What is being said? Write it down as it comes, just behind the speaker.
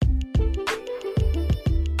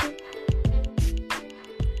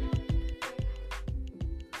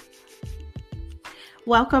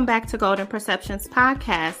Welcome back to Golden Perceptions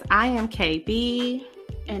Podcast. I am KB.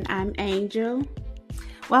 And I'm Angel.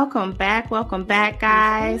 Welcome back,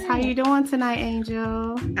 guys. How you doing tonight,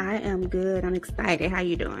 Angel? I am good. I'm excited. How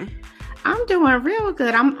you doing? I'm doing real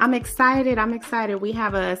good. I'm excited. We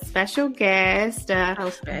have a special guest,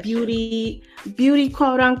 special. beauty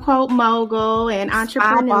quote unquote mogul and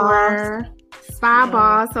entrepreneur. Spa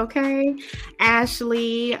boss, okay?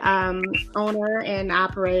 Ashley, owner and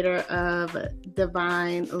operator of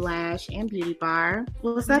Divine Lash Beauty Bar.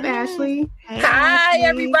 What's up, Ashley? Hey, hi, Ashley.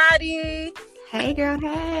 Everybody. Hey, girl.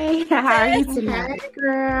 Hey. How are you tonight? Hey,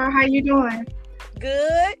 girl. How you doing?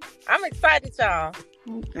 Good. I'm excited, y'all.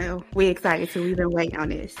 Oh, we're excited too. We've been waiting on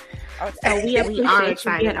this. Okay. So we appreciate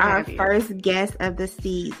you being our first guest of the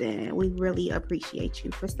season. We really appreciate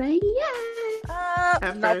you for saying yes.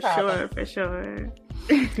 For sure.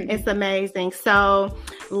 It's amazing. So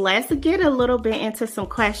let's get a little bit into some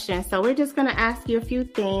questions. So we're just going to ask you a few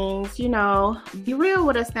things. You know, be real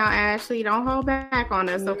with us now, Ashley. Don't hold back on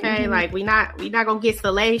us, okay? Mm-hmm. Like we not going to get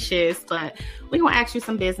salacious, but we're going to ask you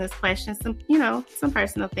some business questions, some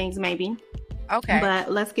personal things maybe. Okay. But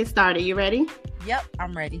let's get started. You ready? Yep,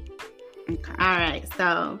 I'm ready. Okay. All right.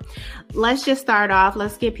 So let's just start off.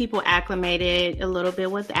 Let's get people acclimated a little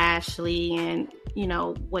bit with Ashley and,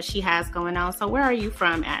 what she has going on. So where are you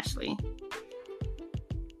from, Ashley?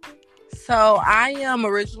 So I am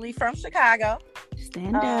originally from Chicago.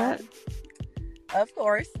 Stand up. Of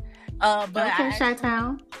course. But okay,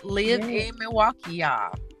 Chi-Town. Lived in Milwaukee,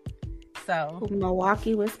 y'all. So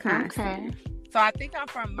Milwaukee, Wisconsin. Okay. So I think I'm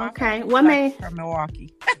from from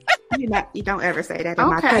Milwaukee. You don't ever say that to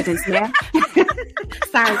my cousins, yeah.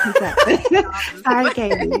 Sorry, Kentucky. Sorry,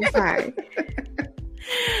 Katie. Sorry.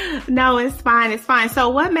 No, it's fine. So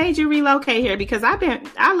what made you relocate here? Because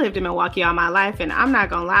I lived in Milwaukee all my life, and I'm not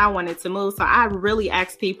gonna lie, I wanted to move. So I really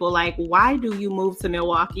ask people, like, why do you move to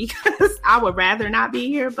Milwaukee? Because I would rather not be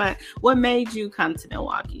here. But what made you come to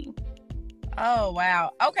Milwaukee? Oh,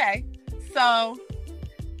 wow. Okay. So,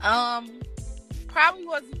 probably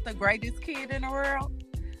wasn't the greatest kid in the world.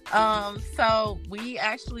 So we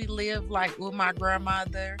actually lived with my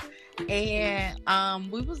grandmother, and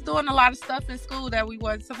we was doing a lot of stuff in school that we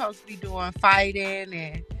wasn't supposed to be doing, fighting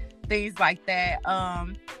and things like that.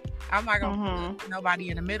 I'm not gonna put nobody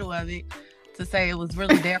in the middle of it to say it was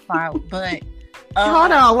really their fault, but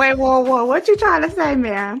hold on, wait, whoa, what you trying to say,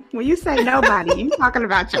 ma'am? When you say nobody, you talking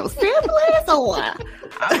about your siblings or what?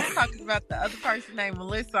 I was talking about the other person named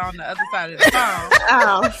Melissa on the other side of the phone.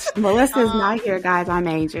 Oh, Melissa's not here, guys. I'm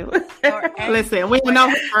Angel. Listen, we don't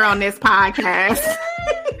know her on this podcast.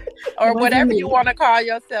 Or whatever you want to call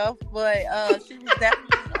yourself. But she was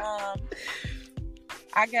definitely,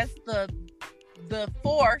 I guess, the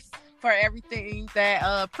force for everything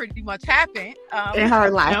that pretty much happened in her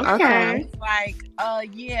life. Okay. It's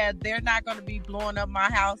they're not going to be blowing up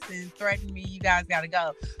my house and threatening me. You guys got to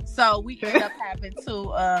go. So we ended up having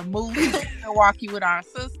to move to Milwaukee with our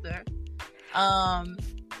sister.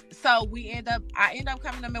 So I end up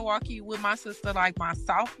coming to Milwaukee with my sister my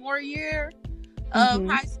sophomore year of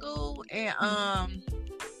high school, and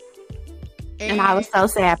I was so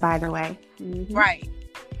sad, by the way. Mm-hmm. Right.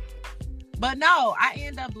 But no, I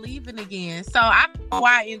end up leaving again. So I don't know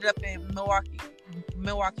why I ended up in Milwaukee.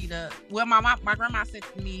 My grandma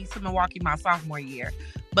sent me to Milwaukee my sophomore year.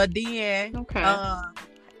 But then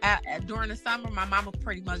during the summer, my mama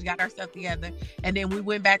pretty much got herself together, and then we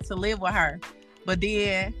went back to live with her. But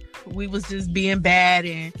then we was just being bad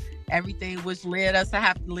and everything, which led us to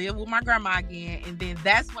have to live with my grandma again. And then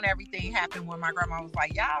that's when everything happened, when my grandma was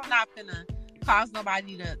like, y'all not finna cause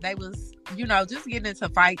nobody to, they was, just getting into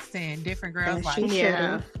fights, and different girls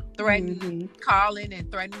threatening, calling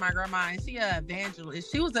and threatening my grandma. And she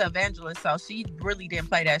was an evangelist, so she really didn't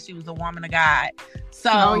play that. She was a woman of God.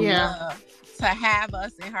 So to have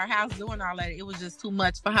us in her house doing all that, it was just too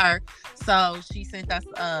much for her. So she sent us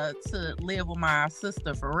to live with my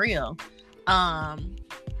sister for real. And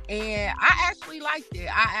I actually liked it.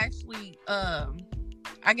 I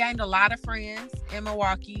gained a lot of friends in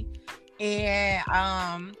Milwaukee. And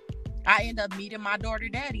I ended up meeting my daughter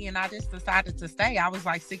daddy, and I just decided to stay. I was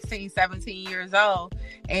 16, 17 years old,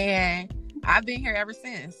 and I've been here ever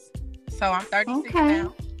since. So I'm 36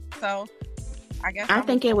 now. So I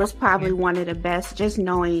think it was probably one of the best, just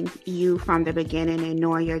knowing you from the beginning and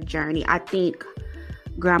knowing your journey. I think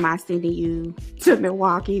grandma sending you to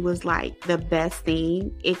Milwaukee was the best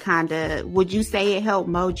thing. It would you say it helped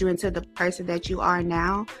mold you into the person that you are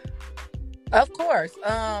now? Of course.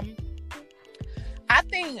 I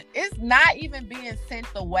think it's not even being sent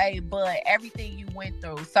away, but everything you went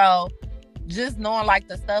through. So just knowing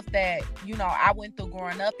the stuff that, I went through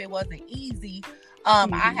growing up, it wasn't easy.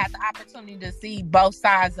 I had the opportunity to see both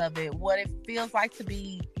sides of it, what it feels like to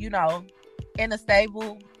be, in a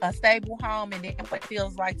stable home, and then what it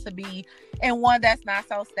feels like to be in one that's not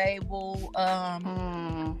so stable.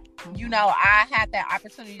 I had that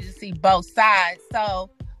opportunity to see both sides. So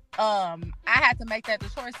I had to make that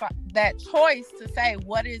choice to say,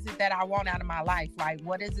 what is it that I want out of my life? Like,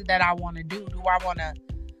 what is it that I want to do? Do I want to,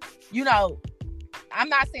 I'm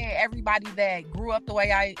not saying everybody that grew up the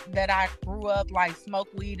way I grew up, like smoke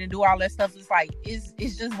weed and do all that stuff, is like, it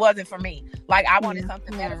just wasn't for me. Like, I wanted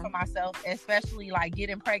something better for myself, especially like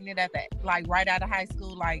getting pregnant right out of high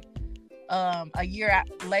school, like a year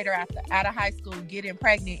later out of high school, getting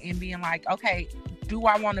pregnant and being like, okay, do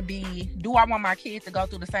I want my kids to go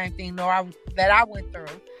through the same thing that I went through?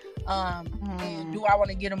 And do I want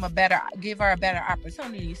to give her a better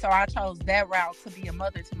opportunity? So I chose that route, to be a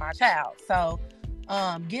mother to my child. So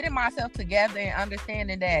getting myself together and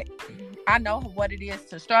understanding that I know what it is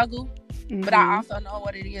to struggle, but I also know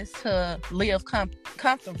what it is to live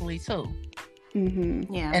comfortably too.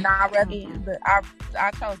 Yeah. And I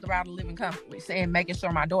chose the route of living comfortably and making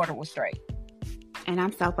sure my daughter was straight. And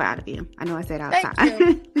I'm so proud of you. I know I said all the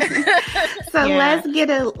time. So let's get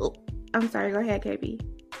I'm sorry, go ahead, KB.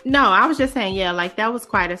 No, I was just saying, like that was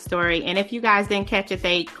quite a story. And if you guys didn't catch it,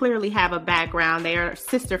 they clearly have a background. They are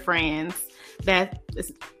sister friends that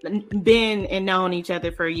been and known each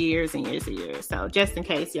other for years and years and years. So just in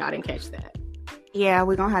case y'all didn't catch that. Yeah,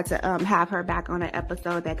 we're going to have to have her back on an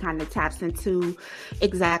episode that kind of taps into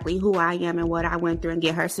exactly who I am and what I went through and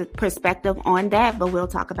get her perspective on that. But we'll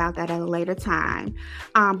talk about that at a later time.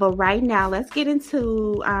 But right now, let's get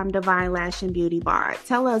into Divine Lash and Beauty Bar.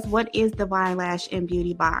 Tell us, what is Divine Lash and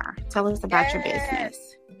Beauty Bar? Tell us about your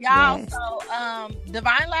business. Y'all, so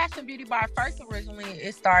Divine Lash and Beauty Bar, originally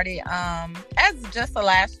it started as just a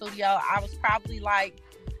lash studio. I would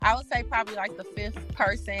say probably like the fifth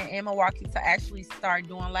person in Milwaukee to actually start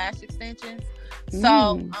doing lash extensions.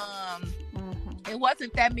 So it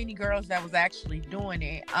wasn't that many girls that was actually doing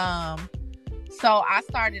it. So I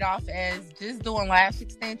started off as just doing lash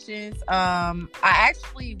extensions. I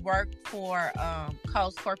actually worked for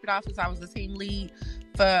Cole's corporate office. I was a team lead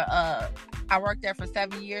I worked there for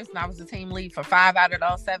 7 years, and I was a team lead for 5 out of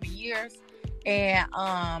those 7 years. And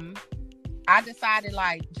I decided,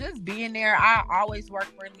 like, just being there, I always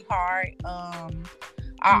worked really hard.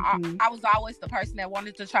 I was always the person that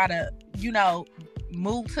wanted to try to,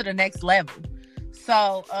 move to the next level.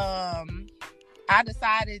 So I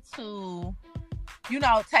decided to,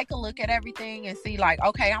 take a look at everything and see, like,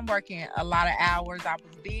 okay, I'm working a lot of hours. I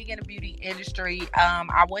was big in the beauty industry.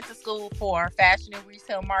 I went to school for fashion and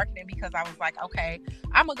retail marketing because I was like, okay,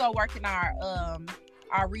 I'm gonna go work in our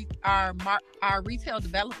retail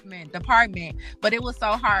development department. But it was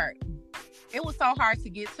so hard. It was so hard to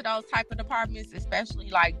get to those type of departments, especially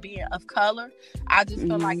like being of color. I just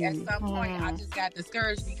felt like at some point I just got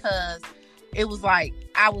discouraged because it was like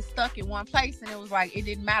I was stuck in one place, and it was like it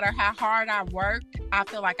didn't matter how hard I worked. I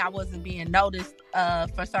feel like I wasn't being noticed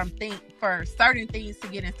for certain things to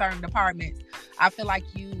get in certain departments. I feel like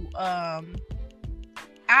I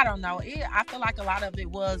don't know. I feel like a lot of it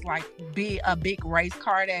was like a big race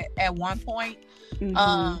card at one point.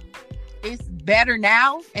 It's better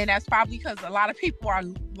now, and that's probably because a lot of people are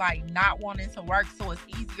like not wanting to work, so it's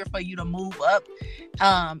easier for you to move up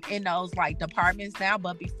in those like departments now.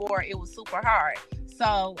 But before, it was super hard.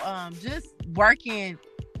 So just working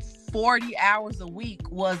 40 hours a week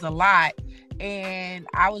was a lot, and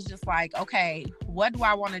I was just like, okay, what do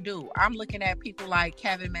I want to do? I'm looking at people like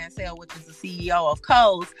Kevin Mansell, which is the CEO of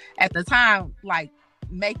Kohl's at the time, like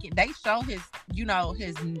they show his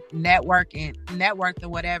net worth or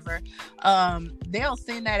whatever. They'll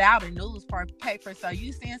send that out in newspaper. So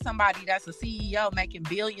you seeing somebody that's a CEO making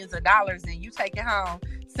billions of dollars, and you taking home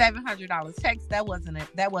 $700 checks. I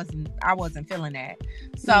wasn't feeling that.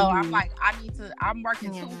 So I'm like, I'm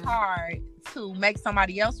working too hard to make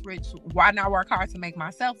somebody else rich. Why not work hard to make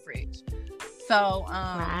myself rich? So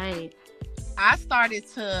I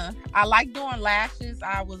like doing lashes.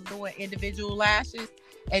 I was doing individual lashes,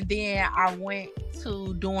 and then I went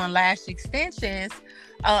to doing lash extensions.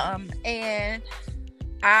 And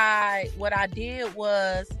what I did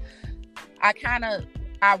was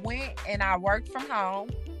I went and I worked from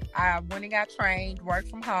home. I went and got trained, worked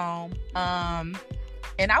from home.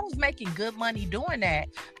 And I was making good money doing that.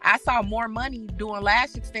 I saw more money doing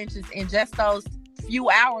lash extensions in just those few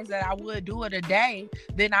hours that I would do it a day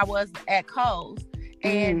than I was at Kohl's.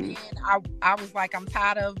 And then I was like, I'm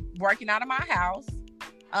tired of working out of my house.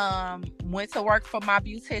 Went to work for my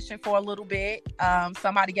beautician for a little bit.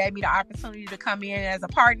 Somebody gave me the opportunity to come in as a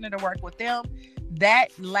partner to work with them. That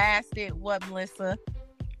lasted, what, Melissa?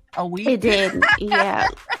 A week? It did, yeah.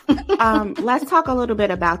 Let's talk a little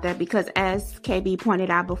bit about that, because as KB pointed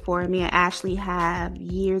out before, me and Ashley have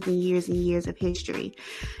years and years and years of history.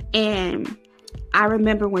 And I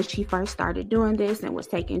remember when she first started doing this and was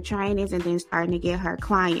taking trainings and then starting to get her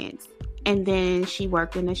clients. And then she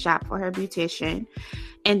worked in the shop for her beautician.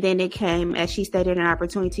 And then it came, as she stated, an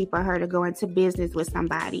opportunity for her to go into business with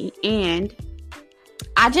somebody. And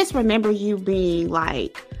I just remember you being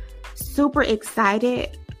like super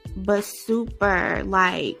excited, but super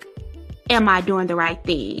like, am I doing the right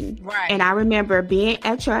thing? Right. And I remember being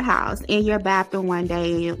at your house in your bathroom one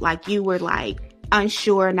day, like you were like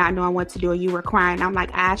unsure, not knowing what to do. You were crying. I'm like,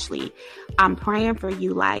 Ashley, I'm praying for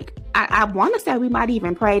you. Like, I want to say we might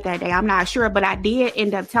even pray that day. I'm not sure, but I did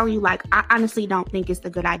end up telling you, like, I honestly don't think it's a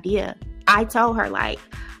good idea. I told her, like,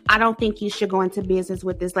 I don't think you should go into business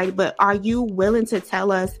with this lady, but are you willing to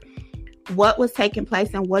tell us what was taking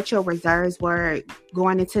place and what your reserves were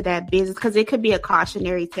going into that business? Because it could be a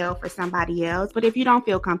cautionary tale for somebody else, but if you don't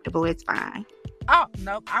feel comfortable, it's fine. Oh,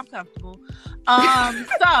 nope, I'm comfortable.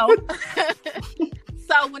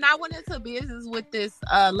 So when I went into business with this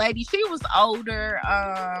lady, she was older.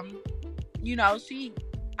 I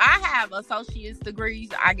have associate's degrees.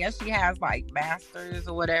 I guess she has like masters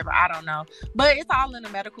or whatever. I don't know, but it's all in the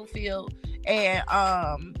medical field. And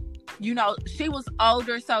she was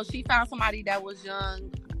older, so she found somebody that was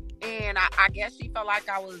young, and I guess she felt like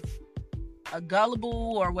I was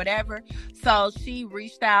gullible or whatever. So she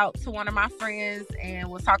reached out to one of my friends and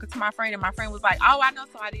was talking to my friend, and my friend was like, oh, I know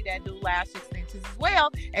somebody that do lash extensions as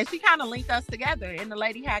well. And she kind of linked us together, and the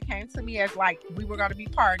lady had came to me as like we were going to be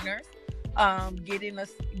partners, getting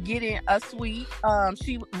a suite.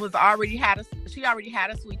 She already had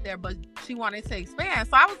a suite there, but she wanted to expand.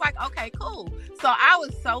 So I was like, okay, cool. So I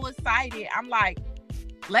was so excited. I'm like,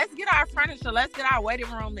 let's get our furniture, let's get our waiting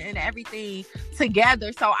room and everything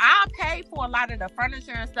together. So I paid for a lot of the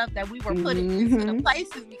furniture and stuff that we were putting into the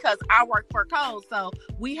places because I work for Kohl's, so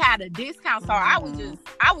we had a discount. So I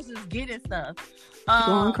was just getting stuff,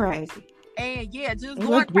 going crazy, and yeah, just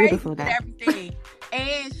going crazy with everything.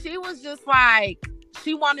 And she was just like,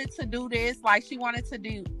 she wanted to do this, like she wanted to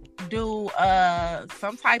do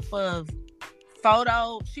some type of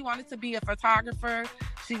photo. She wanted to be a photographer.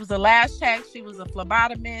 She was a lash tech. She was a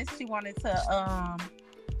phlebotomist. She wanted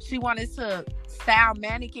to style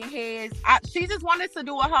mannequin heads. She just wanted to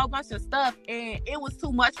do a whole bunch of stuff, and it was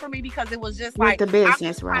too much for me because it was just with like the business, I'm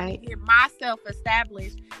just right? trying to get myself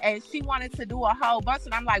established, and she wanted to do a whole bunch.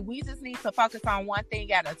 And I'm like, we just need to focus on one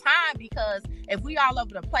thing at a time, because if we all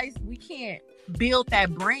over the place, we can't build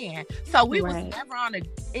that brand. So we was never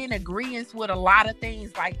in agreement with a lot of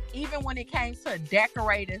things. Like even when it came to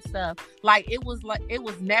decorating stuff, like it was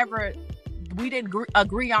never, we didn't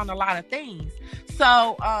agree on a lot of things.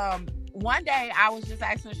 So one day I was just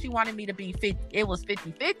asking her, she wanted me to be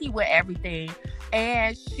 50-50 with everything,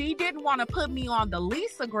 and she didn't want to put me on the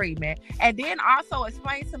lease agreement, and then also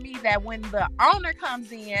explain to me that when the owner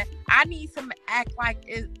comes in, I need to act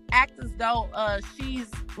as though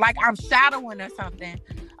she's like I'm shadowing or something,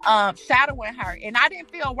 shadowing her. And I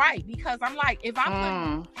didn't feel right, because I'm like, if I'm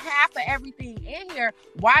putting half of everything in here,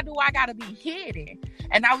 why do I gotta be hidden?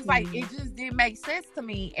 And I was like, it just didn't make sense to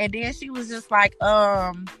me. And then she was just like,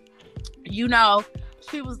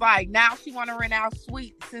 she was like, now she want to rent out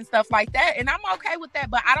suites and stuff like that. And I'm okay with that,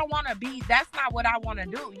 but I don't want to that's not what I want to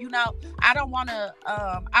do. I don't want to,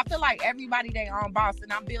 I feel like everybody their own boss,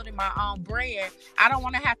 and I'm building my own brand. I don't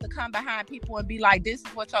want to have to come behind people and be like, this is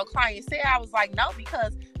what your client said. I was like, no,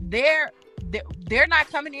 because they're not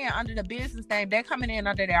coming in under the business name. They're coming in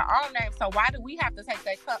under their own name. So why do we have to take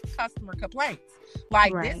their customer complaints?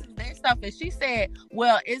 Like, this is their stuff. And she said,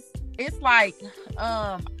 well, it's like,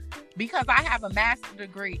 because I have a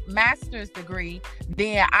master's degree,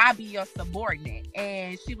 then I be your subordinate.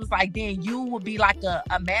 And she was like, then you will be like a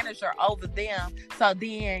manager over them. So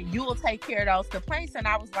then you will take care of those complaints. And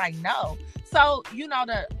I was like, no. So,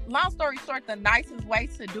 the long story short, the nicest way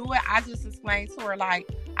to do it, I just explained to her, like,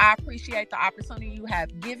 I appreciate the opportunity you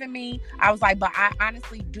have given me. I was like, but I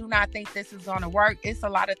honestly do not think this is going to work. It's a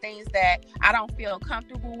lot of things that I don't feel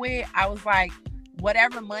comfortable with. I was like,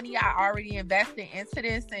 whatever money I already invested into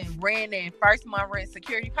this and ran in first month rent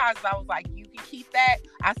security deposits, I was like, you can keep that.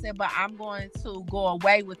 I said, but I'm going to go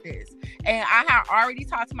away with this. And I had already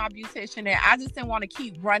talked to my beautician, and I just didn't want to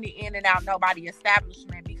keep running in and out nobody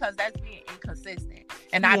establishment, because that's being inconsistent.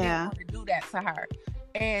 And I didn't want to do that to her.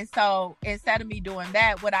 And so instead of me doing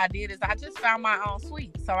that, what I did is I just found my own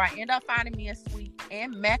suite. So I ended up finding me a suite.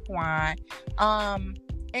 in Mequon.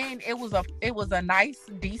 And it was a nice,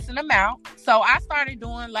 decent amount. So I started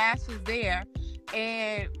doing lashes there,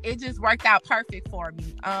 and it just worked out perfect for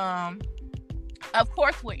me. Of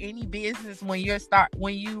course, with any business, when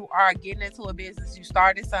you are getting into a business, you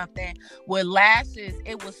started something. With lashes,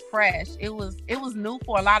 it was fresh. It was new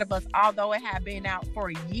for a lot of us, although it had been out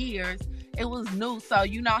for years. It was new. So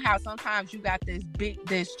you know how sometimes you got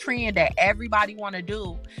this trend that everybody want to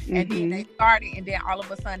do, and then they start it, and then all of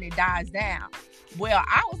a sudden it dies down. Well,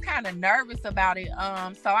 I was kind of nervous about it.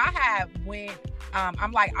 So I went.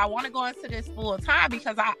 I'm like, I want to go into this full time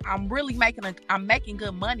because I'm really making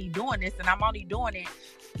good money doing this, and I'm only doing it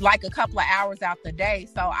like a couple of hours out the day.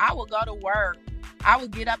 So I would go to work. I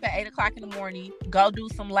would get up at 8:00 in the morning, go do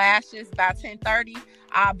some lashes. By 10:30,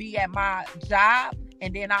 I'll be at my job,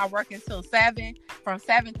 and then I'll work until 7. From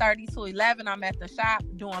 7:30 to 11, I'm at the shop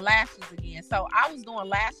doing lashes again. So I was doing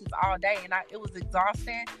lashes all day, and it was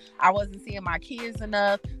exhausting. I wasn't seeing my kids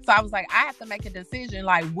enough. So I was like, I have to make a decision,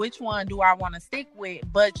 like, which one do I want to stick with?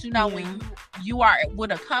 But, you know, when you are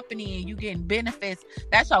with a company and you getting benefits,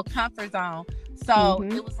 that's your comfort zone. So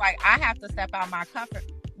it was like, I have to step out my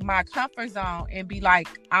comfort zone and be like,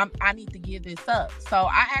 I need to give this up. So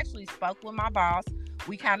I actually spoke with my boss.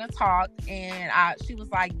 We kind of talked, and she was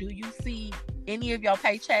like, do you see any of your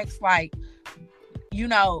paychecks, like, you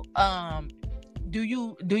know, do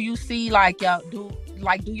you see like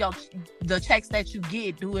the checks that you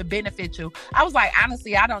get, do it benefit you? I was like,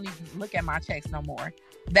 honestly, I don't even look at my checks no more.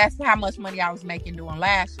 That's how much money I was making doing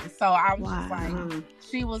lashes. So I was just like,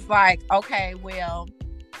 she was like, okay, well,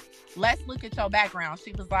 let's look at your background.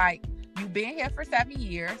 She was like, you've been here for 7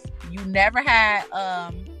 years. You never had,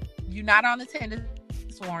 you're not on attendance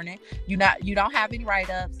warning. You don't have any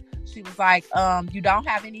write-ups. She was like, you don't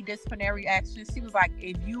have any disciplinary actions. She was like,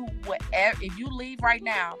 if you leave right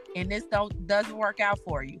now and this doesn't work out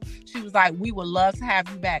for you, she was like, we would love to have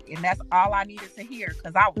you back. And that's all I needed to hear,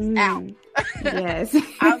 because I was out. Yes.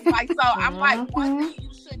 I was like, so I'm like, one thing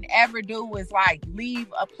you shouldn't ever do is like leave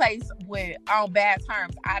a place on bad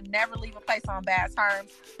terms. I never leave a place on bad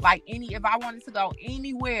terms. Like if I wanted to go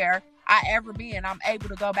anywhere I ever been, I'm able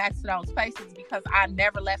to go back to those places because I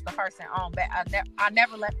never left the person on bad. I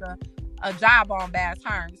never left a job on bad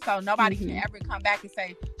terms. So nobody can ever come back and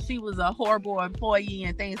say she was a horrible employee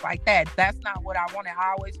and things like that. That's not what I wanted.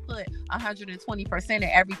 I always put 120% in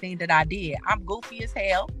everything that I did. I'm goofy as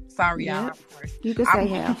hell. Sorry, y'all. You can say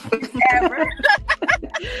hell. Ever.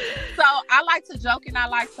 So I like to joke and I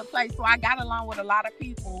like to play. So I got along with a lot of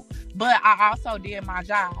people, but I also did my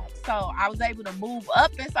job. So I was able to move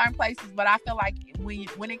up in certain places, but I feel like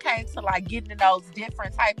when it came to like getting in those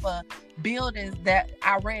different type of buildings, that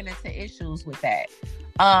I ran into issues with that.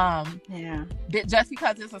 Just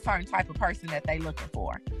because it's a certain type of person that they looking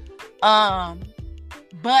for.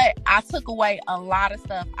 But I took away a lot of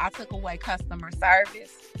stuff. I took away customer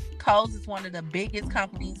service. Kohl's is one of the biggest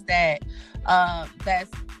companies that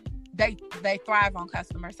they thrive on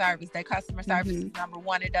customer service. Their customer service is number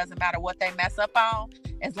one. It doesn't matter what they mess up on,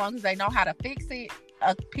 as long as they know how to fix it.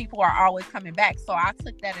 People are always coming back. So I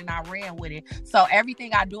took that and I ran with it. So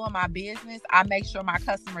everything I do in my business, I make sure my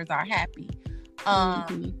customers are happy.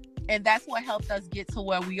 And that's what helped us get to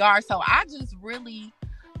where we are. So I just really,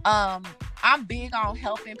 I'm big on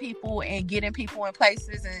helping people and getting people in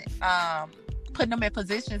places and putting them in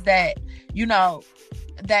positions that, you know,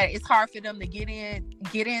 that it's hard for them to get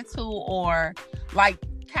into, or like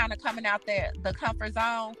kind of coming out the comfort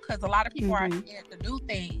zone, because a lot of people are scared to do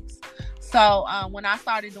things. So when I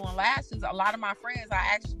started doing lashes, a lot of my friends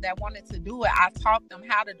that wanted to do it, I taught them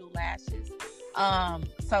how to do lashes.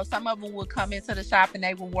 So some of them would come into the shop and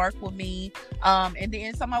they would work with me. And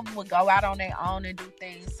then some of them would go out on their own and do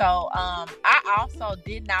things. So I also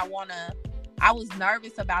did not want to, I was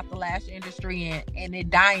nervous about the lash industry and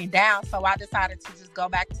it dying down. So I decided to just go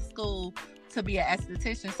back to school to be an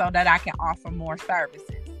esthetician so that I can offer more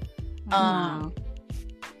services.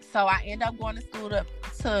 So I ended up going to school to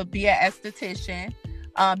be an esthetician.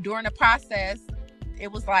 During the process,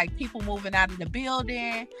 it was like people moving out of the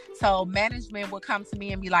building. So management would come to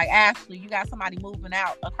me and be like, Ashley, you got somebody moving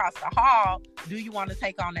out across the hall. Do you want to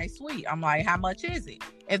take on that suite? I'm like, how much is it?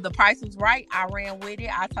 If the price was right, I ran with it.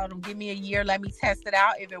 I told them, give me a year, let me test it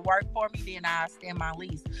out. If it worked for me, then I extend my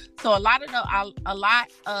lease. So a lot of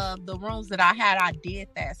the rooms that I had, I did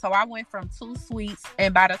that. So I went from 2 suites,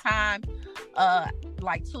 and by the time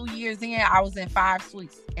like 2 years in, I was in 5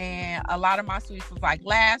 suites. And a lot of my suites was like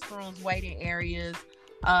lash rooms, waiting areas.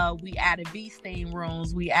 We added bee sting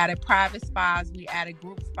rooms. We added private spas. We added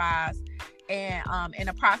group spas. And in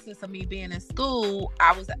the process of me being in school,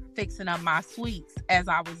 I was fixing up my suites as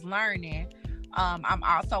I was learning. I'm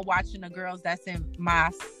also watching the girls that's in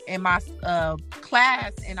my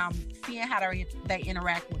class, and I'm seeing how they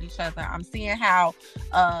interact with each other. I'm seeing how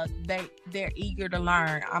they're eager to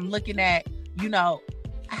learn. I'm looking at,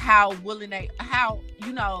 how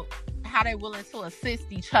they're willing to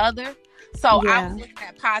assist each other. So I was looking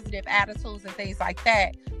at positive attitudes and things like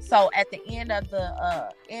that. So at the end of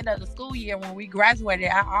the school year, when we graduated,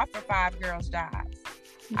 I offered 5 girls jobs.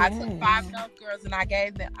 Yes. I took 5 of those girls and I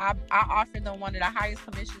offered them one of the highest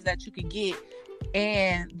commissions that you could get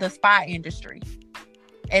in the spa industry.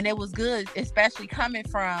 And it was good, especially coming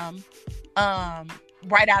from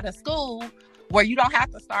right out of school, where you don't have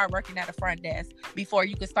to start working at the front desk before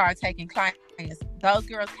you can start taking clients. Those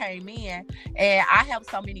girls came in, and I helped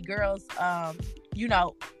so many girls,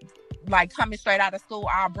 like coming straight out of school.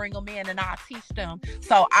 I'll bring them in and I'll teach them.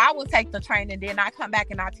 So I will take the training, then I come back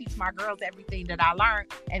and I teach my girls everything that I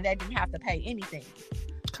learned, and they didn't have to pay anything.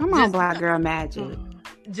 Come on, Black Girl Magic.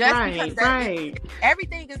 Because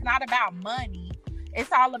everything is not about money.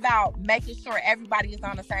 It's all about making sure everybody is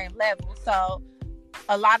on the same level. So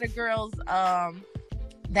a lot of girls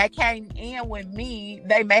that came in with me,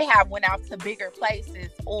 they may have went out to bigger places,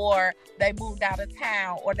 or they moved out of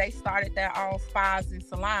town, or they started their own spas and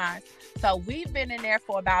salons. So we've been in there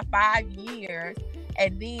for about 5 years.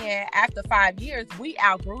 And then after 5 years, we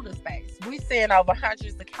outgrew the space. We send over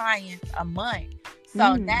hundreds of clients a month.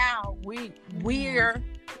 So now we're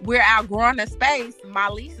outgrowing the space. My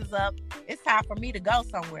lease is up. It's time for me to go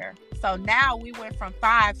somewhere. So now we went from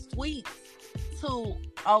 5 suites to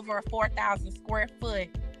over a 4,000 square foot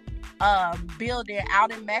building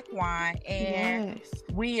out in Mequon, and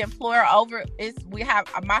we employ we have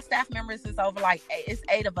my staff members is over it's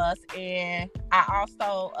 8 of us, and I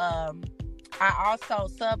also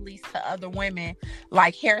sublease to other women,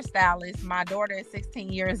 like hairstylists. My daughter is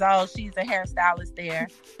 16 years old. She's a hairstylist there.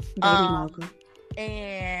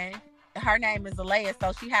 And her name is Alea,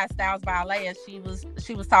 so she has Styles by Alea. She was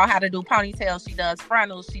taught how to do ponytails. She does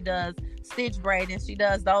frontals. She does stitch braiding. She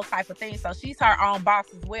does those type of things. So she's her own boss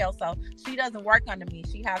as well. So she doesn't work under me.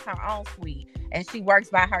 She has her own suite, and she works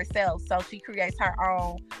by herself. So she creates her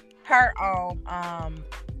own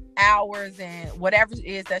hours and whatever it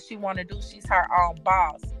is that she want to do. She's her own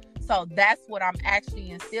boss. So that's what I'm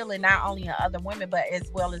actually instilling, not only in other women, but as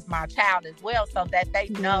well as my child as well, so that they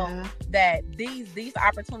know that these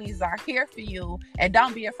opportunities are here for you, and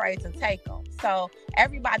don't be afraid to take them. So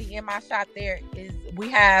everybody in my shop there we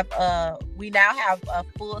now have a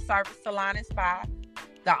full service salon and spa.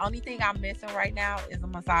 The only thing I'm missing right now is a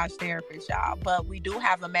massage therapist, y'all. But we do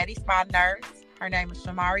have a Medi Spa nurse. Her name is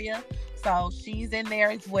Shamaria. So she's in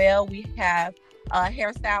there as well. We have a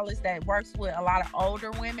hairstylist that works with a lot of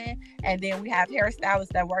older women, and then we have hairstylists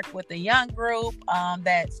that work with the young group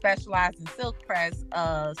that specialize in silk press,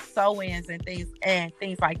 sew-ins and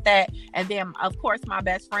things like that. And then of course my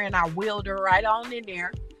best friend, I wheeled her right on in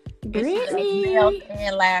there. Brittany. Nails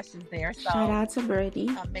and lashes there. So shout out to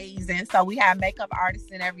Brittany. Amazing. So we have makeup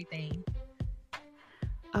artists and everything.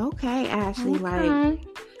 Okay, Ashley, like,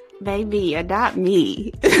 baby, adopt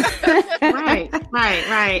me. Right.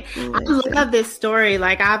 I love this story.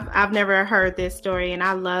 Like I've never heard this story, and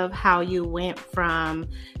I love how you went from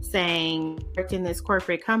saying worked in this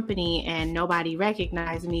corporate company and nobody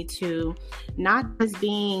recognized me to not just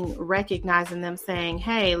being recognized and them saying,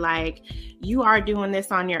 hey, like, you are doing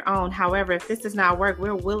this on your own. However, if this does not work,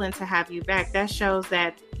 we're willing to have you back. That shows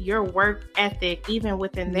that your work ethic, even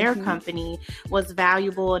within their company, was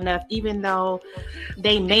valuable enough. Even though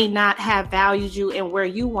they may not have valued you and where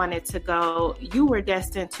you wanted to go, you were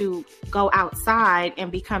destined to go outside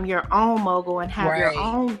and become your own mogul and have your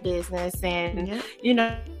own business and,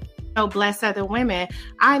 bless other women.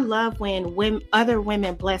 I love when other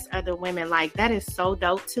women bless other women. Like, that is so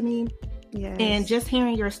dope to me. Yes. And just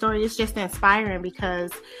hearing your story is just inspiring,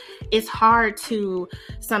 because it's hard to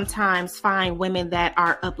sometimes find women that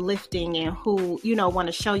are uplifting and who, want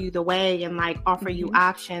to show you the way and like offer you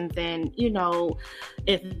options. And,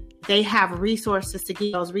 if they have resources to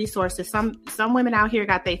give those resources, some women out here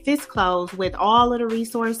got their fists closed with all of the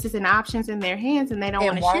resources and options in their hands, and they don't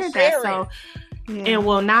want to share that. So and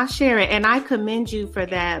will not share it. And I commend you for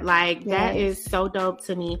that. Like, that is so dope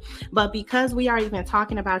to me. But because we are even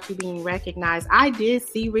talking about you being recognized, I did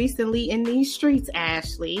see recently in these streets,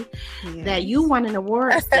 Ashley, that you won an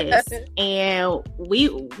award, sis. And we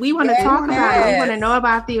want to talk about it. We want to know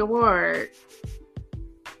about the award.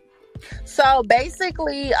 So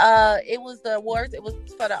basically, it was the awards. It was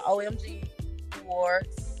for the OMG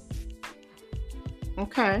Awards.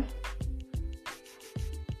 Okay.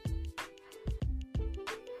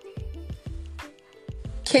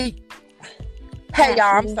 Hey y'all,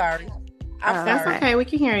 I'm sorry. I'm sorry. That's okay. We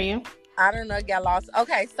can hear you. I don't know, got lost.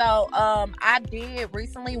 Okay, so I did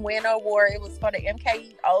recently win an award. It was for the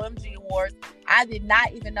MKE OMG Awards. I did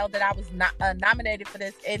not even know that I was not nominated for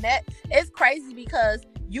this, and that is crazy because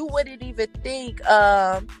you wouldn't even think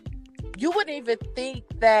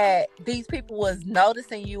that these people was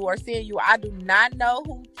noticing you or seeing you. I do not know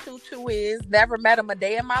who Choo Choo is. Never met him a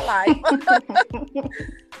day in my life.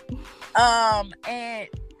 And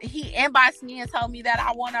he inboxed me and told me that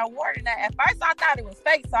I won an award, and at first I thought it was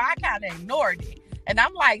fake, so I kind of ignored it. And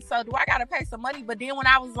I'm like, so do I gotta pay some money? But then when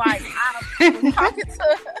I was like,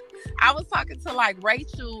 I was talking to like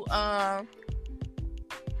Rachel.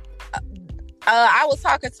 I was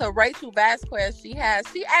talking to Rachel Vasquez. She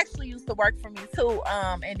actually used to work for me too.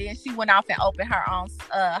 And then she went off and opened her own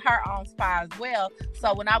spa as well.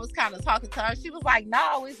 So when I was kind of talking to her, she was like,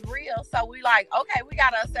 "No, it's real." So we like, okay, we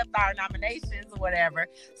gotta accept our nominations or whatever.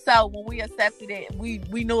 So when we accepted it, we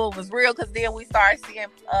knew it was real because then we started seeing,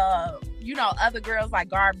 other girls like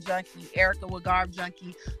Garb Junkie, Erica with Garb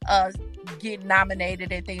Junkie, get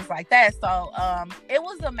nominated and things like that. So it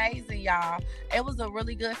was amazing, y'all. It was a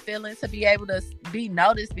really good feeling to be able to be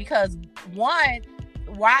noticed because why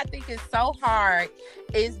I think it's so hard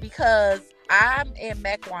is because I'm in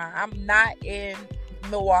Mequon. I'm not in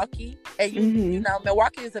Milwaukee, and you know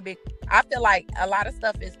Milwaukee is I feel like a lot of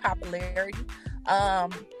stuff is popularity.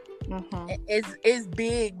 It's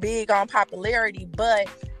big on popularity, but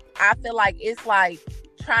I feel like it's like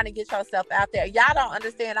trying to get yourself out there. Y'all don't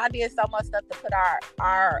understand. I did so much stuff to put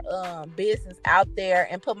our business out there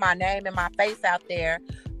and put my name and my face out there.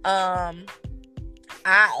 I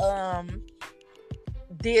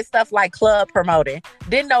did stuff like club promoting.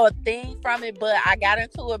 Didn't know a thing from it, but I got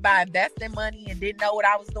into it by investing money and didn't know what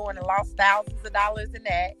I was doing and lost thousands of dollars in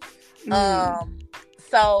that.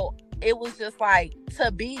 So it was just like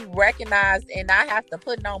to be recognized and not have to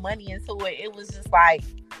put no money into it. It was just like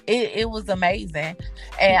it was amazing,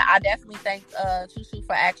 and I definitely thank Choo Choo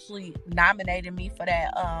for actually nominating me for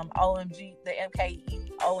that OMG, the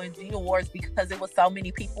MKE OMG Awards, because it was so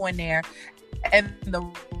many people in there and the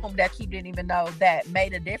room that you didn't even know that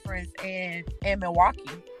made a difference in Milwaukee.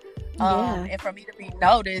 And for me to be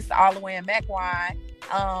noticed all the way in Mequon,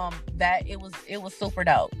 that it was super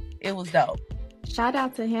dope. It was dope. Shout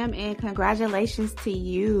out to him and congratulations to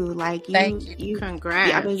you. Like Thank you. Congrats.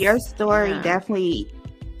 Yeah, I mean, your story definitely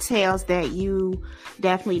tells that you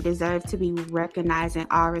definitely deserve to be recognized in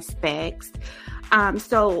all respects.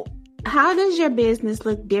 So how does your business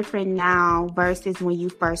look different now versus when you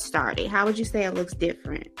first started? How would you say it looks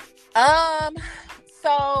different?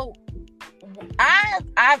 So I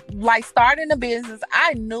like starting a business.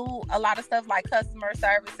 I knew a lot of stuff like customer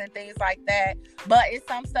service and things like that, but it's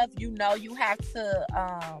some stuff you have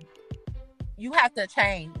to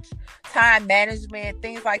change. Time management,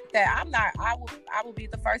 things like that. I will be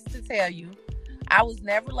the first to tell you, I was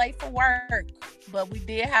never late for work, but we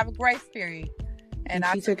did have a grace period, and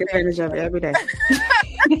I took advantage of it every day.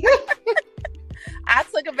 I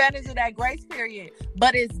took advantage of that grace period,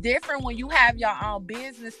 but it's different when you have your own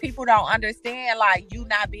business. People don't understand like you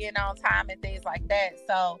not being on time and things like that.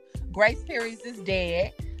 So grace periods is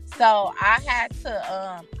dead. So I had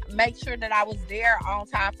to make sure that I was there on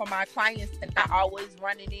time for my clients and not always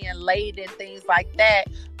running in late and things like that.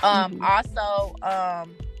 Also,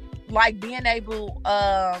 like being able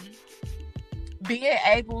to,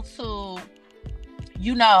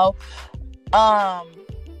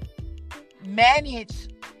 manage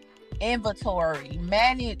inventory,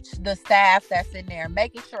 manage the staff that's in there,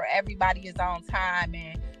 making sure everybody is on time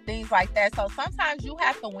and things like that. So sometimes you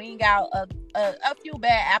have to wing out a few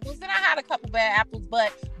bad apples, and I had a couple bad apples,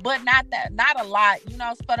 but not a lot.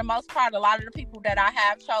 For the most part, a lot of the people that I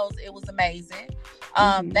have chose, it was amazing.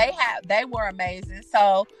 They were amazing.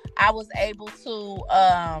 So I was able to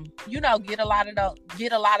get a lot of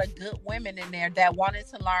good women in there that wanted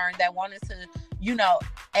to learn, that wanted to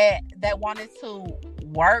that wanted to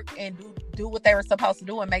work and do what they were supposed to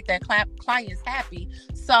do and make their clients happy.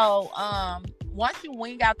 So once you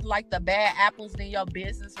wing out like the bad apples, then your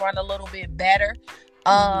business run a little bit better.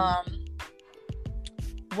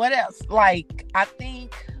 What else? Like, I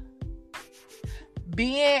think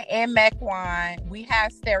being in Mequon, we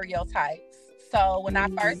have stereotypes. So when I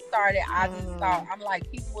first started, I just thought, I'm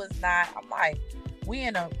like, people is not, I'm like, we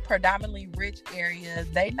in a predominantly rich area.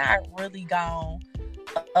 They not really gone.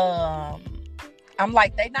 I'm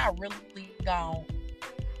like, they not really gone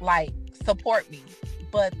like support me.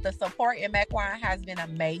 But the support in Mequon has been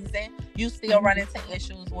amazing. You still run into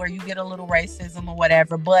issues where you get a little racism or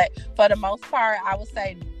whatever. But for the most part, I would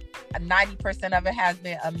say 90% of it has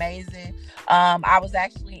been amazing. I was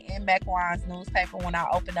actually in Mequon's newspaper when I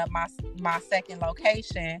opened up my second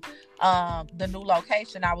location, the new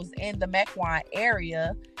location. I was in the Mequon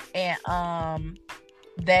area, and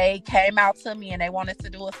they came out to me and they wanted to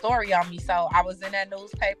do a story on me. So I was in that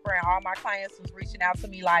newspaper, and all my clients was reaching out to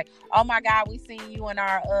me like, oh my God, we seen you in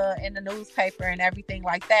our in the newspaper and everything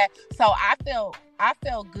like that. So I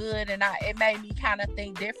felt good, and it made me kind of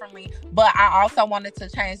think differently. But I also wanted to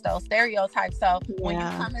change those stereotypes. So when you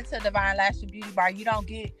come into Divine Lash Beauty Bar, you don't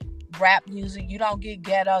get rap music, you don't get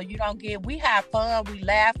ghetto, we have fun, we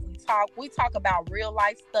laugh, we talk about real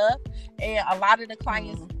life stuff, and a lot of the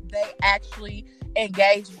clients, they actually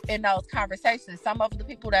engage in those conversations. Some of the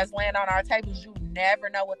people that's laying on our tables, you never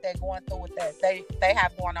know what they're going through with that they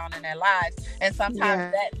have going on in their lives, and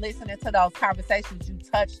sometimes that listening to those conversations, you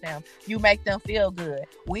touch them, you make them feel good.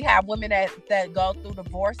 We have women that go through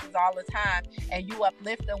divorces all the time, and you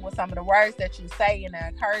uplift them with some of the words that you say and the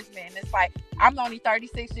encouragement, and it's like, I'm only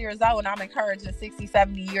 36 years old and I'm encouraging 60,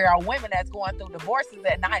 70-year-old women that's going through divorces,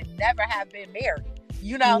 and I never have been married.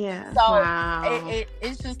 It's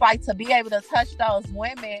just like, to be able to touch those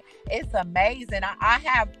women, it's amazing. I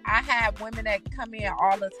have women that come in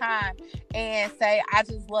all the time and say, I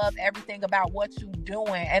just love everything about what you're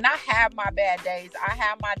doing. And I have my bad days. I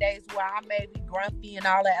have my days where I may be grumpy and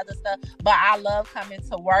all that other stuff, but I love coming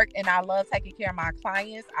to work, and I love taking care of my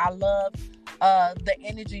clients. I love the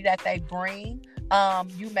energy that they bring.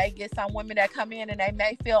 You may get some women that come in and they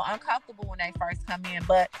may feel uncomfortable when they first come in,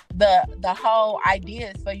 but the whole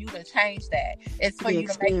idea is for you to change that. It's for you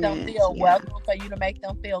to make them feel welcome, for you to make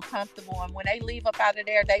them feel comfortable. And when they leave up out of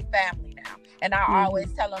there, they family now. And I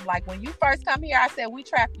always tell them, like, when you first come here, I said, we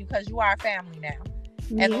trap you because you are family now.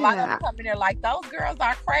 And a lot of them come in there like, those girls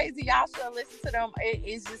are crazy, y'all should listen to them.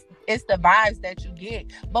 It's the vibes that you get.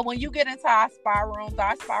 But when you get into our spa rooms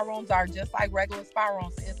are just like regular spa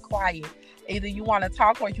rooms. It's quiet. Either you want to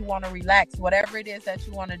talk or you want to relax. Whatever it is that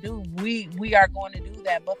you want to do, we are going to do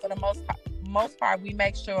that. But for the most part, we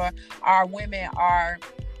make sure our women are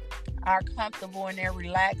comfortable and they're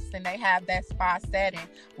relaxed and they have that spa setting.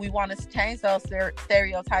 We want to change those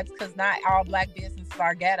stereotypes, because not all Black businesses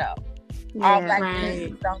are ghetto. All Black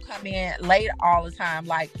businesses don't come in late all the time.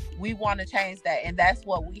 Like, we want to change that, and that's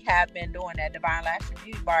what we have been doing at Divine Lash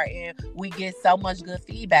Beauty Bar, and we get so much good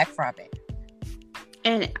feedback from it.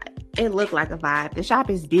 And it looked like a vibe. The shop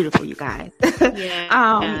is beautiful, you guys.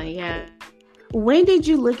 Yeah. When did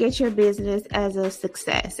you look at your business as a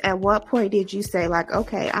success? At what point did you say, like,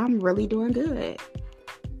 okay, I'm really doing good?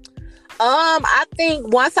 I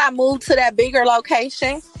think once I moved to that bigger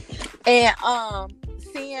location, and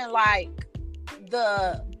seeing like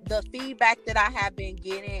the feedback that I have been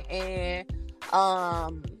getting, and a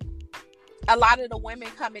lot of the women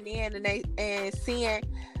coming in and seeing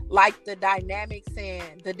like the dynamics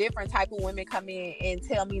and the different type of women come in and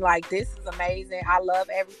tell me like, this is amazing, I love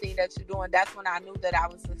everything that you're doing. That's when I knew that I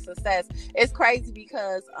was a success. It's crazy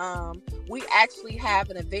because we actually have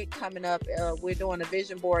an event coming up. We're doing a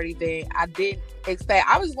vision board event. I didn't expect,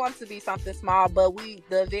 I was wanting to be something small, but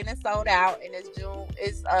the event is sold out, and it's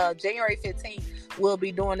January 15th. We'll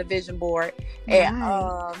be doing the vision board. Nice.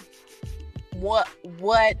 And what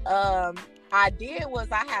I did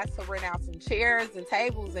was I had to rent out some chairs and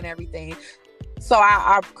tables and everything. So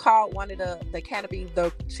I called one of the canopy,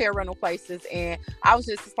 the chair rental places, and I was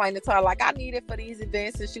just explaining to her, like, I need it for these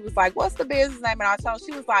events. And she was like, what's the business name? And I told her,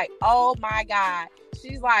 she was like, oh my God.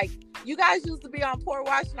 She's like, you guys used to be on Port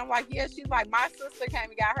Washington? I'm like, yeah. She's like, my sister came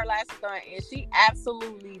and got her lashes done, and she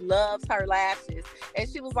absolutely loves her lashes. And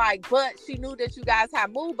she was like, but she knew that you guys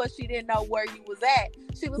had moved, but she didn't know where you was at.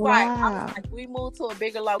 She was like, I was like, we moved to a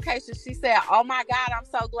bigger location. She said, oh my God, I'm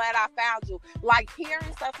so glad I found you. Like,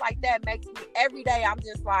 hearing stuff like that makes me, every day I'm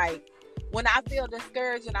just like, when I feel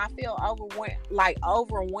discouraged and I feel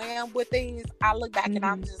overwhelmed with things, I look back and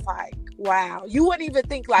I'm just like, wow. You wouldn't even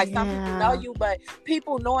think like some people know you, but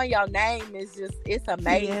people knowing your name is just, it's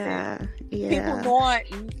amazing. Yeah. People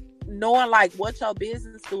knowing like what your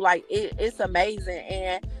business do, like it's amazing.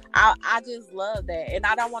 And I just love that. And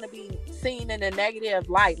I don't want to be seen in a negative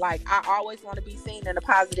light. Like, I always want to be seen in a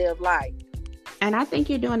positive light. And I think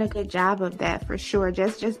you're doing a good job of that for sure.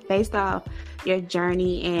 Just based off your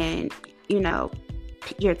journey and, you know,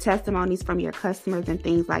 your testimonies from your customers and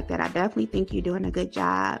things like that. I definitely think you're doing a good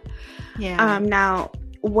job. Yeah. Now,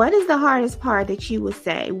 what is the hardest part that you would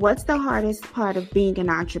say? What's the hardest part of being an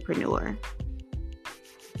entrepreneur?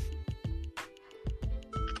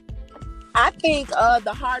 I think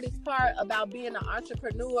the hardest part about being an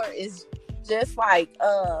entrepreneur is just like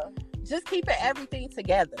just keeping everything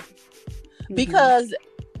together. Because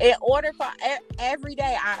in order for every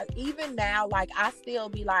day, even now, like, I still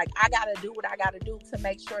be like, I gotta do what I gotta do to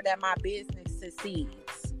make sure that my business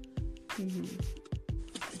succeeds. Mm-hmm.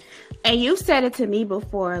 And you said it to me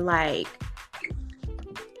before, like,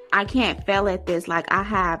 I can't fail at this. Like, I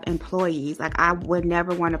have employees. Like, I would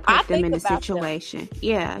never want to put them in a situation. Them.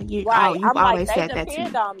 Yeah, you've always said that to me. They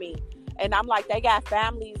depend on me, and I'm like, they got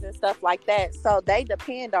families and stuff like that, so they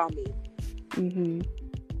depend on me. Mm-hmm.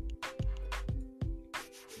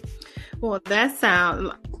 Well, that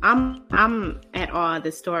sounds. I'm at awe of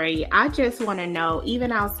the story. I just want to know,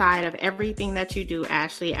 even outside of everything that you do,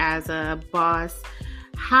 Ashley, as a boss,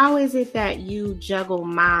 how is it that you juggle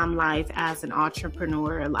mom life as an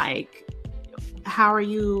entrepreneur? Like, how are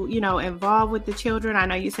you, involved with the children? I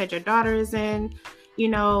know you said your daughter is in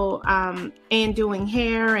doing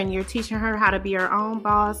hair, and you're teaching her how to be her own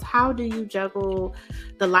boss. How do you juggle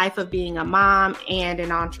the life of being a mom and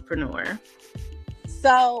an entrepreneur?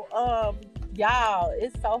 So, y'all,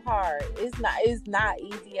 it's so hard. It's not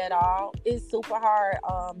easy at all. It's super hard.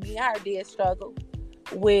 Me and her did struggle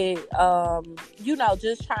with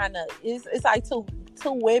just trying to, it's like two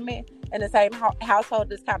women in the same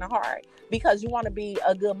household. Is kind of hard because you want to be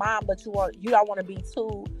a good mom, but you don't want to be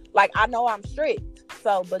too, like, I know I'm strict,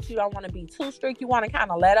 but you don't want to be too strict. You want to kind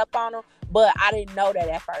of let up on them, but I didn't know that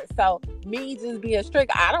at first. So me just being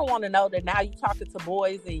strict, I don't want to know that now you talking to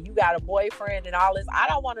boys and you got a boyfriend and all this. I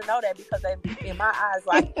don't want to know that, because in my eyes,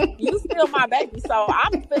 like, you still my baby. So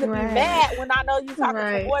I'm finna be mad when I know you talking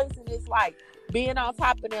to boys, and it's like being on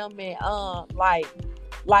top of them and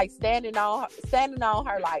like standing on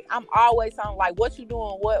her. Like, I'm always on, like, what you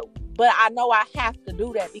doing, what. But I know I have to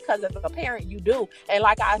do that because as a parent, you do. And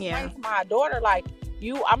like I explained to my daughter, like,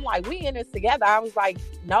 I'm like, we in this together. I was like,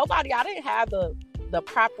 I didn't have the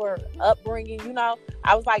proper upbringing,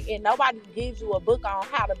 I was like, and nobody gives you a book on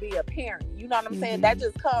how to be a parent. You know what I'm saying? That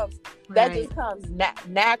just comes,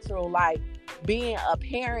 natural, like being a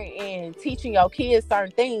parent and teaching your kids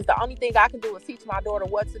certain things. The only thing I can do is teach my daughter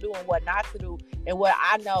what to do and what not to do, and what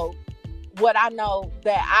I know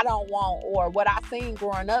that I don't want, or what I seen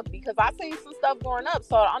growing up, because I seen some stuff growing up.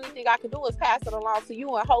 So the only thing I can do is pass it along to you,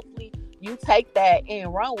 and hopefully you take that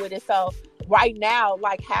and run with it. So right now,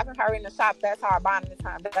 like, having her in the shop, that's our bonding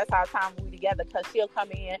time. That's our time we together, because she'll come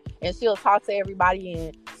in and she'll talk to everybody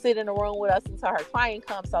and sit in the room with us until her client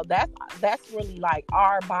comes. So that's really like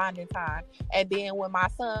our bonding time. And then when my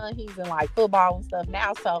son, he's in like football and stuff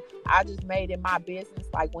now, so I just made it my business,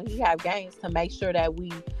 like, when he have games, to make sure that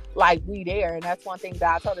we there. And that's one thing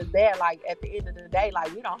that I told his dad, like, at the end of the day,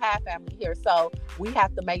 like, we don't have family here, so we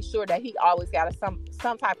have to make sure that he always got some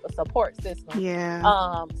type of support system.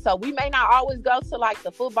 Yeah. So we may not always go to like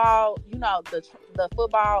the football, the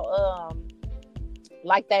football,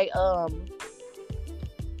 like they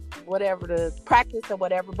whatever, the practice or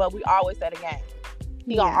whatever, but we always at a game.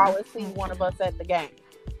 He gonna always see one of us at the game.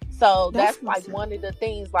 So that's like one of the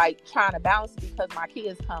things, like, trying to balance, because my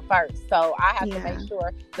kids come first. So I have to make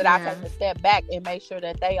sure that I take a step back and make sure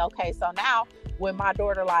that they okay. So now when my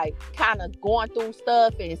daughter, like, kind of going through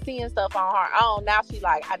stuff and seeing stuff on her own, now she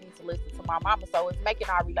like, I need to listen to my mama. So it's making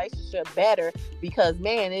our relationship better, because,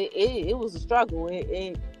 man, it was a struggle.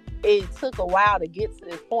 It took a while to get to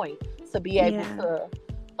this point to be able to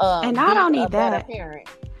and not only that, better parent.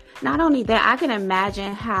 Not only that, I can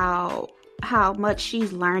imagine how much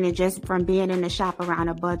she's learning just from being in the shop around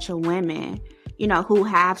a bunch of women, who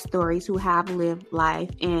have stories, who have lived life.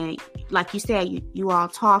 And like you said, you all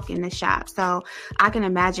talk in the shop. So I can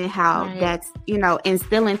imagine how that's,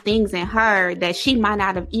 instilling things in her that she might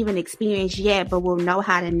not have even experienced yet, but will know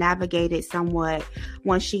how to navigate it somewhat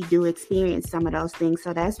once she do experience some of those things.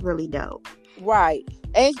 So that's really dope. Right.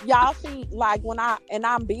 And y'all see, like,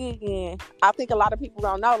 I'm big in, I think a lot of people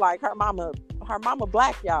don't know, like, her mama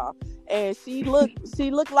black, y'all. And she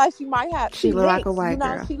looked like she might have. She looked like a white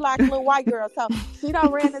girl. She like a little white girl. So she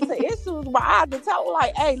done ran into issues where I had to tell her,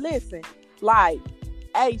 like, hey, listen, like,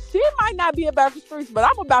 hey, she might not be about the streets, but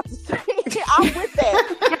I'm about to say I'm with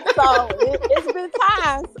that. So it's been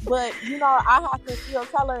times, but I have to still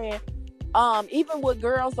tell her. And even with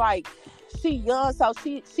girls, like, she young, so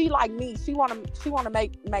she like me. She wanna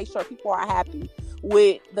make sure people are happy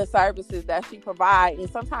with the services that she provides. And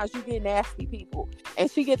sometimes you get nasty people, and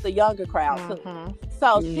she get the younger crowd too.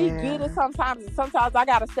 So she get it sometimes, and sometimes I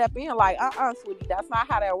gotta step in, like, sweetie, that's not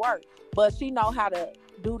how that works. But she know how to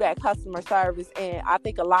do that customer service. And I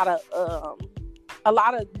think a lot of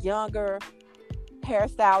younger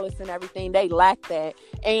hairstylists and everything, they lack that,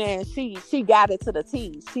 and she got it to the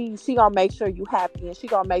T. She gonna make sure you happy, and she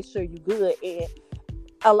gonna make sure you good. And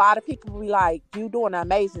a lot of people be like, you doing an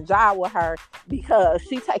amazing job with her because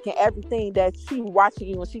she taking everything that she watching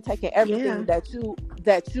you, and she taking everything that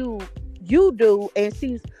you do, and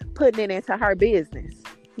she's putting it into her business.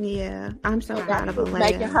 Yeah, I'm so proud of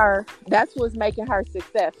Alea. That's what's making her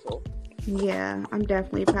successful. Yeah, I'm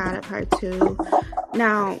definitely proud of her too.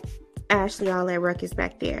 Now, Ashley, all that ruckus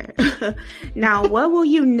back there. Now, what will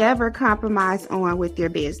you never compromise on with your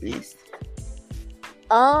business?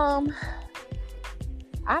 I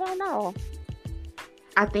don't know.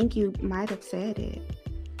 I think you might have said it.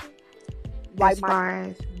 Like as far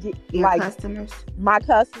as your customers? My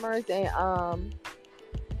customers, and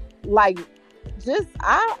like, just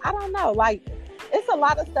I don't know. Like, it's a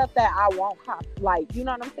lot of stuff that I won't like, you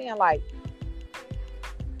know what I'm saying? Like,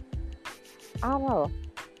 I don't know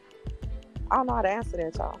how to answer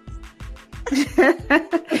that, y'all.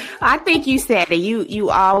 I think you said it. You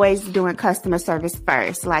always doing customer service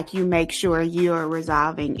first. Like, you make sure you're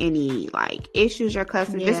resolving any like issues your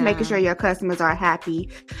customers, just making sure your customers are happy,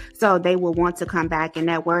 so they will want to come back, and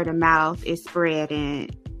that word of mouth is spread,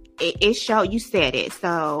 and it showed. You said it,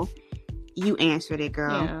 so you answered it,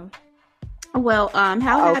 girl. Yeah. Well,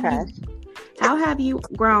 how have you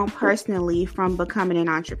grown personally from becoming an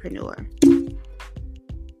entrepreneur?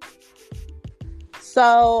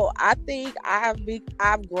 So I think I've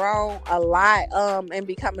grown a lot in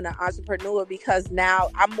becoming an entrepreneur, because now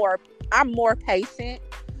I'm more patient.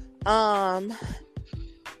 I'm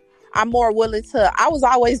more willing to. I was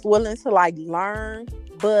always willing to like learn,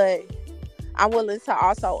 but I'm willing to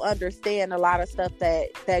also understand a lot of stuff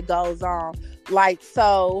that goes on. Like,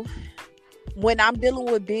 so when I'm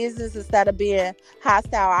dealing with business, instead of being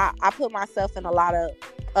hostile, I put myself in a lot of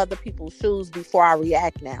other people's shoes before I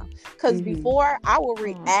react now. Because before, I will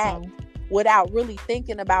react without really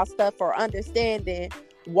thinking about stuff or understanding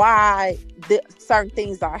why certain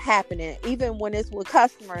things are happening. Even when it's with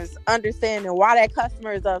customers, understanding why that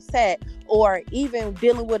customer is upset, or even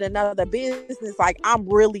dealing with another business, like, I'm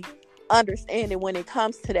really understanding when it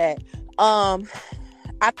comes to that.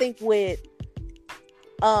 I think with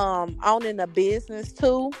owning a business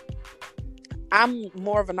too, I'm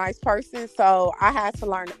more of a nice person, so I had to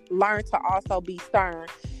learn to also be stern.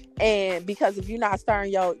 And because if you're not stern,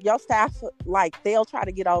 your staff, like, they'll try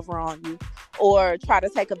to get over on you or try to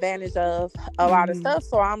take advantage of a lot of stuff.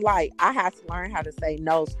 So I'm like, I had to learn how to say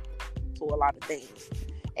no to a lot of things.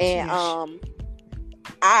 And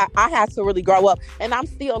I had to really grow up, and I'm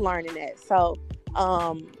still learning that. So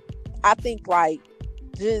I think like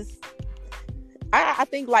I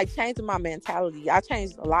think like changing my mentality. I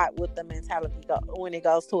changed a lot with the mentality when it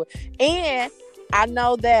goes to it. And I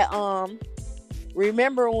know that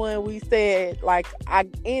remember when we said, like, I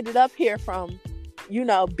ended up here from,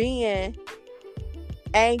 being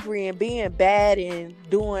angry and being bad and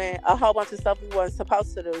doing a whole bunch of stuff we wasn't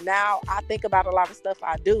supposed to do. Now I think about a lot of stuff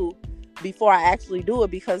I do before I actually do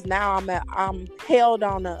it, because now I'm held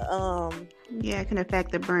on a it can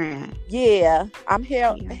affect the brand. Yeah, I'm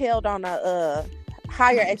held on a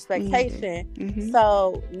higher expectation.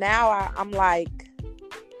 So now I'm like,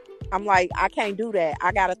 I can't do that.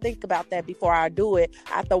 I got to think about that before I do it.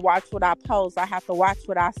 I have to watch what I post. I have to watch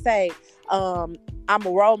what I say. I'm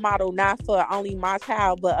a role model, not for only my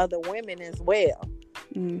child, but other women as well.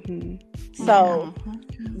 So,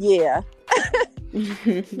 yeah.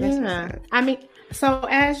 I mean, so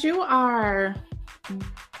as you are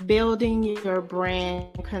building your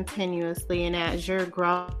brand continuously, and as you're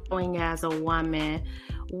growing as a woman,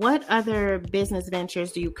 what other business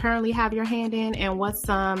ventures do you currently have your hand in, and what's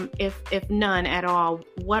some, if none at all,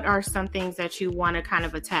 what are some things that you want to kind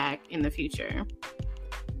of attack in the future?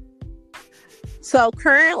 So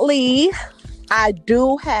currently I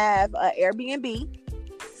do have an Airbnb.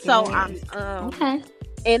 So I'm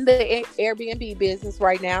in the Airbnb business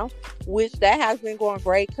right now, which that has been going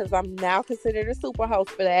great, because I'm now considered a super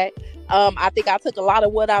host for that. I think I took a lot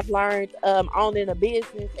of what I've learned owning a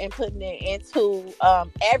business and putting it into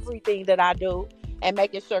everything that I do, and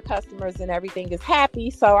making sure customers and everything is happy.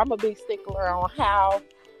 So I'm a big stickler on how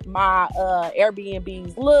my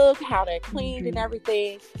Airbnbs look, how they're cleaned and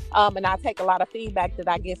everything. And I take a lot of feedback that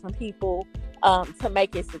I get from people to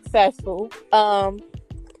make it successful.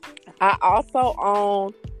 I also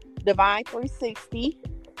own Divine 360.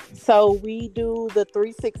 So we do the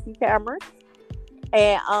 360 cameras.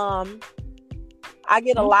 And I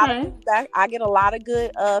get a lot of feedback. I get a lot of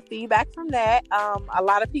good feedback from that. A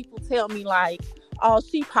lot of people tell me like, oh,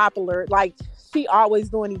 she popular. Like, she always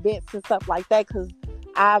doing events and stuff like that, because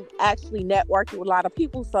I've actually networked with a lot of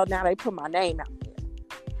people. So now they put my name out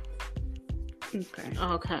there.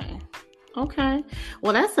 Okay. Okay.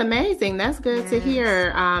 Well, that's amazing. That's good to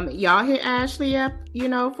hear. Y'all hit Ashley up,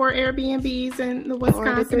 for Airbnbs in the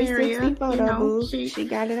Wisconsin area. She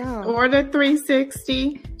got it all. Or the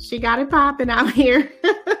 360. She got it popping out here.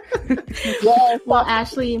 Yes. Well,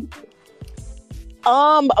 Ashley.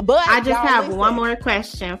 But I just have one more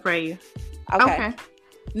question for you. Okay.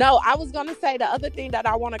 No, I was gonna say the other thing that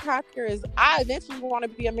I want to conquer is I eventually want to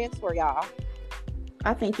be a mentor, y'all.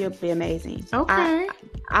 I think you'll be amazing. Okay.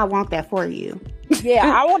 I want that for you.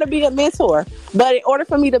 Yeah, I want to be a mentor. But in order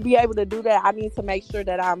for me to be able to do that, I need to make sure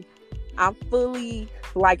that I'm fully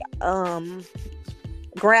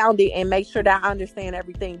grounded and make sure that I understand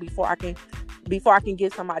everything before I can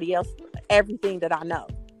give somebody else everything that I know.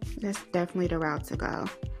 That's definitely the route to go.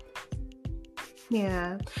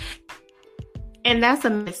 Yeah. And that's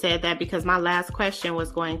I said that because my last question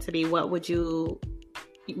was going to be, what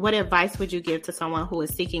advice would you give to someone who is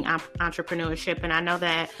seeking entrepreneurship? And I know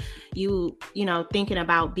that you thinking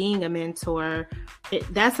about being a mentor,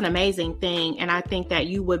 that's an amazing thing. And I think that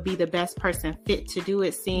you would be the best person fit to do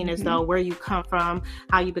it, seeing as though where you come from,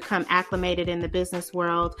 how you become acclimated in the business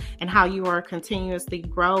world, and how you are continuously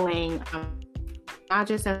growing. Not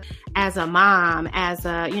just as a mom, as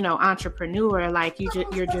a entrepreneur, like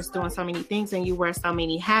you're just doing so many things and you wear so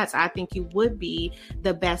many hats. I think you would be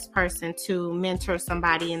the best person to mentor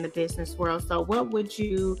somebody in the business world. So what would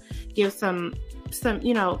you give some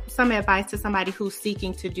advice to somebody who's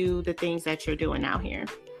seeking to do the things that you're doing out here?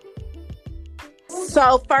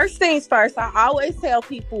 So first things first, I always tell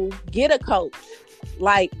people, get a coach.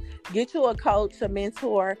 Like, get you a coach, a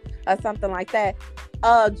mentor, or something like that.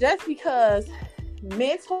 Just because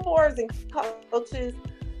mentors and coaches,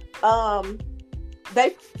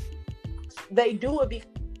 they do it because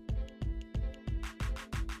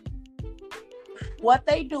what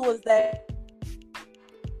they do is that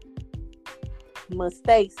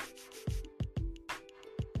mistakes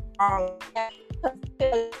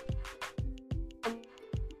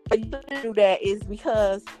you do that is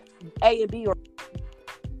because A and B or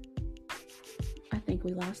I think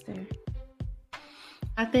we lost her.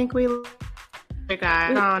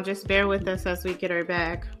 Guys, just bear with us as we get her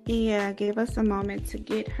back. Yeah, give us a moment to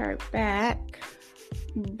get her back.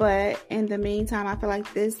 But in the meantime, I feel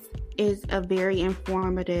like this is a very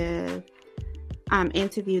informative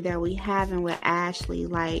interview that we having with Ashley.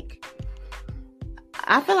 Like,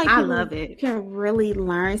 I feel like I love it. You can really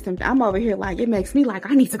learn something. I'm over here like, it makes me like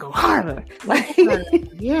I need to go harder. Like,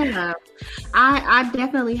 yeah, I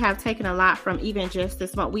definitely have taken a lot from even just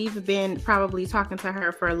this month. We've been probably talking to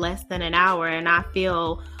her for less than an hour, and I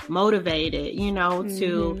feel motivated,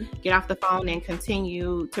 to get off the phone and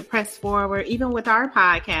continue to press forward, even with our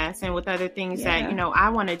podcast and with other things that, I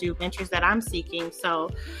want to do, ventures that I'm seeking. So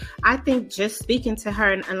I think just speaking to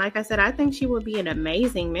her, and like I said, I think she would be an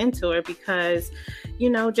amazing mentor because,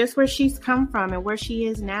 just where she's come from and where she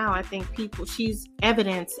is now, I think she's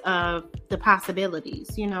evidence of the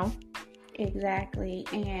possibilities, Exactly.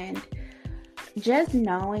 And just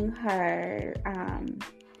knowing her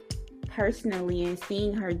personally and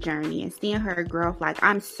seeing her journey and seeing her growth, like,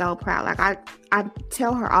 I'm so proud. Like, I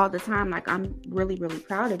tell her all the time, like, I'm really, really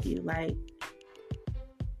proud of you. Like,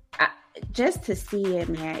 just to see it,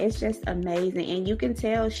 man, it's just amazing. And you can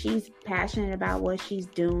tell she's passionate about what she's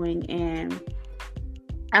doing, and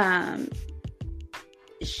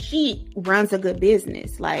she runs a good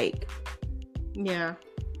business. Like, yeah.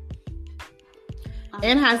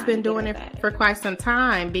 And has been doing it for quite some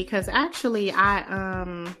time, because actually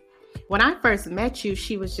when I first met you,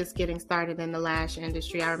 she was just getting started in the lash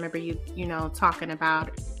industry. I remember you talking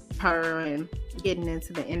about her and getting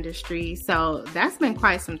into the industry. So that's been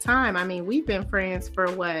quite some time. I mean, we've been friends for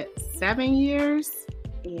 7 years?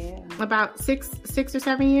 Yeah. About six or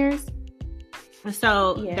 7 years.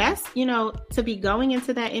 So that's, to be going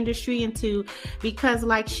into that industry because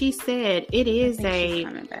like she said, it is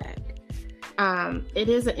coming back. It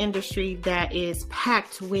is an industry that is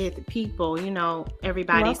packed with people.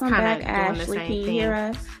 Everybody's kind of doing the same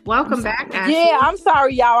thing. Welcome back, Ashley. Yeah, I'm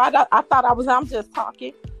sorry, y'all. I thought I'm just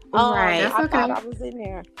talking. Right. I thought I was in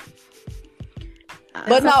there.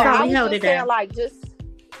 But no, I was just saying, like,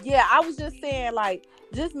 I was just saying, like,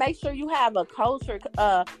 just make sure you have a coach or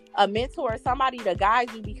a mentor, somebody to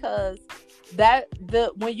guide you, because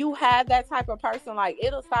when you have that type of person, like,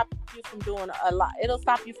 it'll stop you from doing a lot. It'll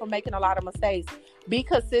stop you from making a lot of mistakes. Be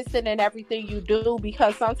consistent in everything you do,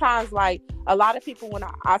 because sometimes, like, a lot of people, when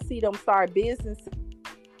I see them start businesses,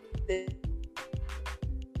 the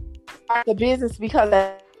business because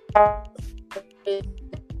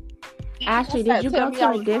Ashley, did you go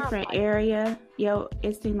to a different area?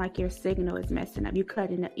 It seemed like your signal is messing up. You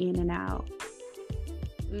cutting in and out.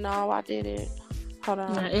 No, I didn't. Hold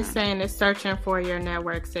on. No, it's saying it's searching for your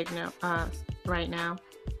network signal right now.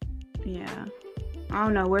 Yeah. I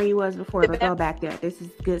don't know where you was before, but go back there. This is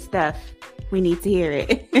good stuff. We need to hear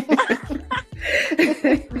it.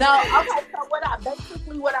 No, okay. So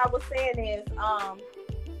what I was saying is,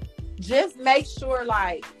 just make sure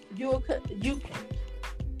like you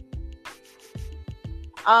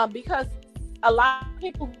because a lot of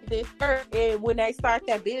people do this first, and when they start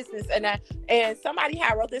their business, and somebody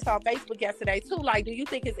had wrote this on Facebook yesterday too. Like, do you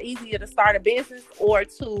think it's easier to start a business or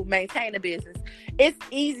to maintain a business? It's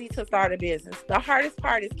easy to start a business. The hardest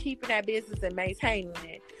part is keeping that business and maintaining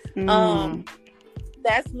it.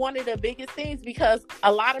 That's one of the biggest things, because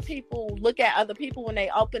a lot of people look at other people when they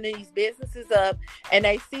open these businesses up and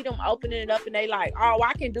they see them opening it up and they like, oh,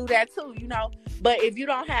 I can do that too, you know. But if you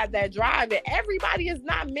don't have that drive, and everybody is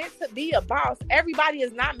not meant to be a boss. Everybody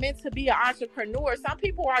is not meant to be an entrepreneur. Some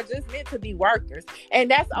people are just meant to be workers, and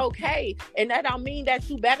that's okay. And that don't mean that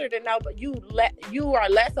you better than nobody. You are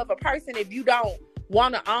less of a person if you don't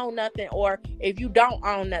want to own nothing, or if you don't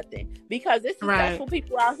own nothing, because it's successful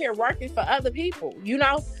people out here working for other people, you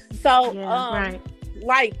know. So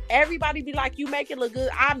like, everybody be like, you make it look good.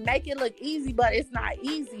 I make it look easy, but it's not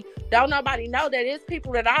easy. Don't nobody know that it's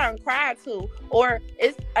people that I don't cry to, or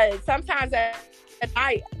it's sometimes at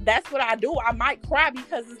night, that's what I do. I might cry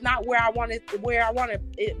because it's not where I want to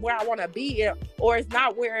be, or it's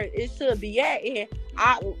not where it should be at. And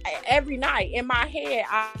every night in my head,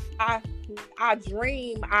 I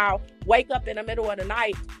dream, I'll wake up in the middle of the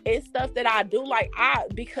night. It's stuff that I do, like,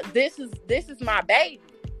 because this is my baby.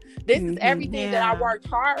 This is everything that I worked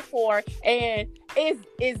hard for. And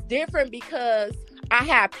it's different because I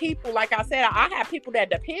have people, like I said, I have people that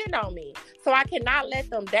depend on me. So I cannot let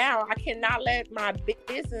them down. I cannot let my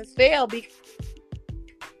business fail because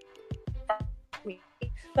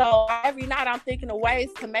so every night I'm thinking of ways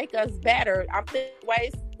to make us better. I'm thinking of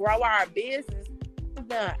ways to grow our business.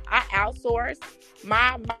 I outsource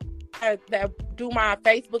that do my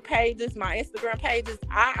Facebook pages, my Instagram pages.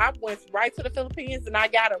 I went right to the Philippines and I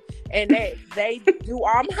got them, and they do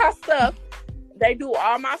all my stuff. They do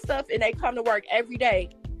all my stuff, and they come to work every day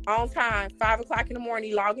on time, 5:00 in the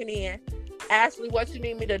morning, logging in. Ashley, what you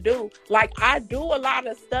need me to do? Like, I do a lot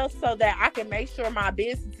of stuff so that I can make sure my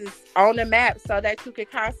business is on the map, so that you can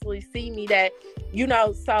constantly see me, that, you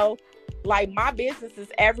know. So like, my business is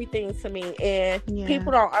everything to me, and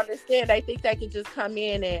people don't understand. They think they can just come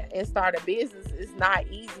in and start a business. It's not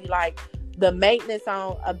easy. Like, the maintenance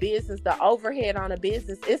on a business, the overhead on a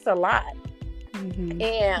business, it's a lot.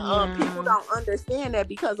 And people don't understand that,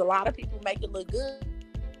 because a lot of people make it look good.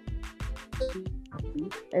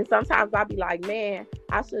 And sometimes I'll be like, man,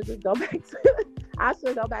 I should go back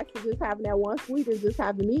to just having that one suite and just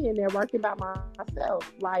having me in there working by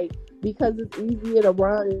myself. Like, because it's easier to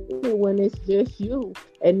run when it's just you.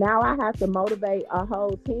 And now I have to motivate a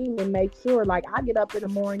whole team and make sure, like, I get up in the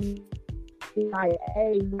morning like,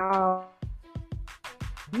 hey, y'all,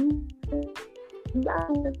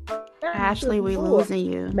 Ashley, we losing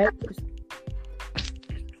you.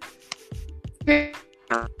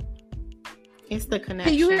 It's the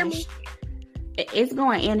connection. Can you hear me? It's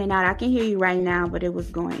going in and out. I can hear you right now, but it was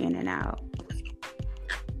going in and out.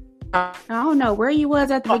 I don't know where you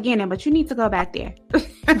was at the beginning, but you need to go back there.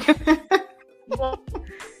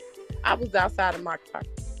 I was outside of my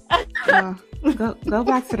car. Go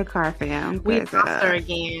back to the car, fam. We lost her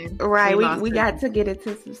again. Right, we got to get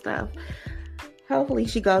into some stuff. Hopefully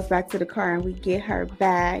she goes back to the car and we get her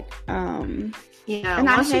back. And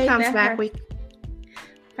once she comes back,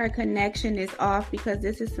 her connection is off, because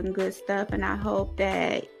this is some good stuff, and I hope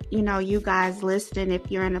that, you know, you guys listening, if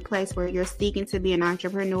you're in a place where you're seeking to be an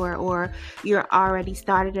entrepreneur, or you're already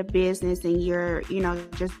started a business and you're, you know,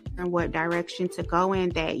 just in what direction to go in,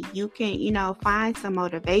 that you can, you know, find some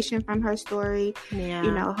motivation from her story.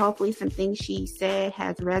 You know, hopefully some things she said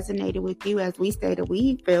has resonated with you. As we stated,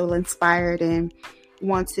 we feel inspired and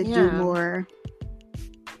want to do more.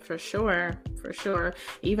 For sure.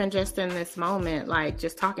 Even just in this moment, like,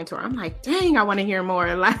 just talking to her, I'm like, dang, I want to hear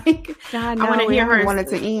more. Like, I want to hear her. Want it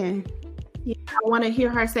to end. Yeah, I want to hear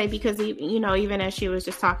her say, because, you know, even as she was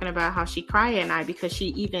just talking about how she cried at night, because she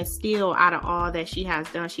even still, out of all that she has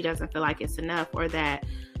done, she doesn't feel like it's enough, or that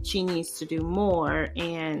she needs to do more.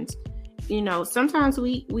 And, you know, sometimes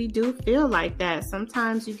we do feel like that.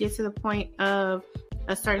 Sometimes you get to the point of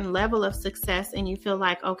a certain level of success and you feel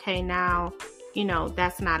like, okay, now, you know,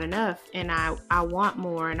 that's not enough, and I want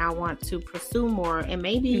more, and I want to pursue more. And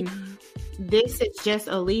maybe this is just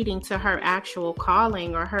a leading to her actual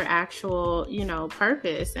calling, or her actual, you know,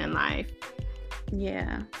 purpose in life.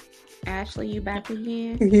 Yeah. Ashley, you back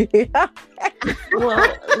again? Yeah.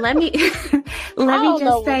 Well, let me just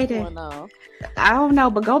say that. I don't know,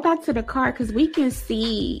 but go back to the card because we can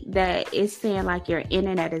see that it's saying like your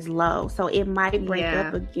internet is low, so it might break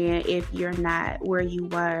up again if you're not where you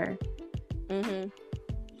were.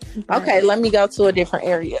 Okay, let me go to a different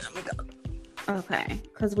area. Okay,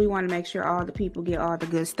 because we want to make sure all the people get all the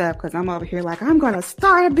good stuff. Because I'm over here like I'm going to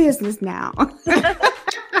start a business now.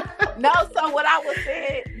 No, so what I was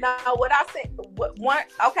saying,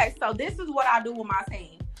 okay, so this is what I do with my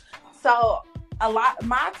team. So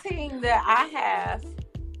my team that I have,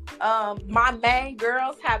 my main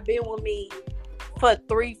girls have been with me for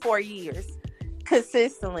 3-4 years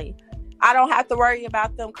consistently. I don't have to worry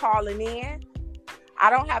about them calling in. I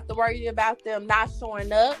don't have to worry about them not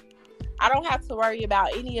showing up. I don't have to worry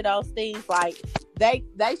about any of those things. Like they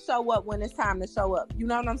show up when it's time to show up. You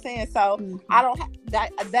know what I'm saying? So I don't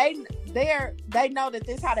that they know that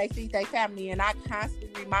this is how they feed their family, and I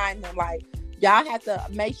constantly remind them like y'all have to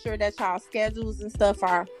make sure that y'all schedules and stuff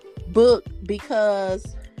are booked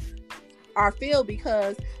because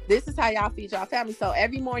this is how y'all feed y'all family. So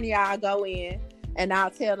every morning I'll go in and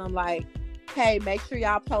I'll tell them like, hey, make sure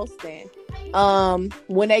y'all posting.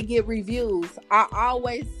 When they get reviews, I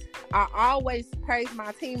always praise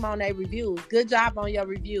my team on their reviews. Good job on your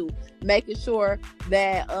review. Making sure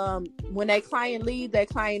that when their client leaves, their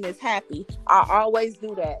client is happy. I always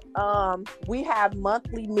do that. We have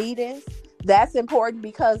monthly meetings. That's important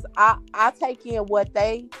because I take in what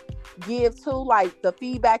they give to, like the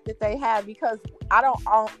feedback that they have, because I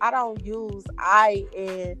don't use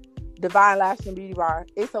in Divine Lash Beauty Bar.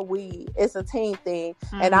 It's a team thing.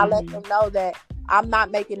 And I let them know that I'm not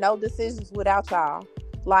making no decisions without y'all.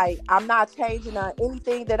 Like, I'm not changing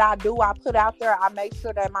anything that I do. I put out there. I make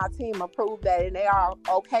sure that my team approve that and they are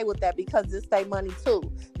okay with that because it's their money too.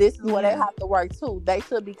 This is where they have to work too. They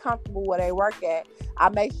should be comfortable where they work at. I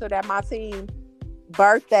make sure that my team,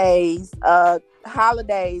 birthdays,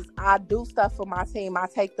 holidays, I do stuff for my team. I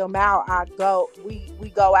take them out. We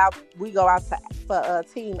go out for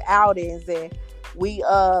team outings, and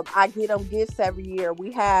I get them gifts every year.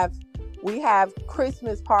 We have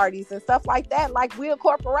Christmas parties and stuff like that. Like, we're a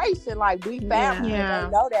corporation, like we family. And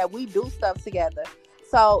they know that we do stuff together.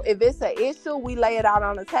 So if it's an issue, we lay it out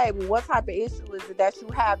on the table. What type of issue is it that you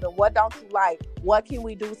have, and what don't you like? What can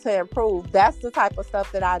we do to improve? That's the type of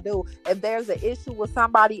stuff that I do. If there's an issue with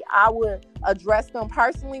somebody, I would address them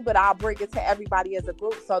personally, but I'll bring it to everybody as a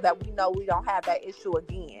group so that we know we don't have that issue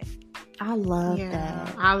again. I love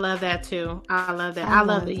that. I love that too. I love that. I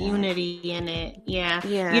love the unity in it. Yeah.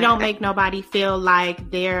 You don't make nobody feel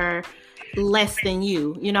like they're less than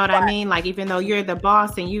you. You know what I mean? Like, even though you're the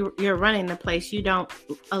boss and you're running the place, you don't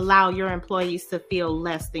allow your employees to feel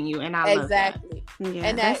less than you. And I love that. Yeah,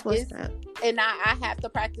 and that's what's up. And I have to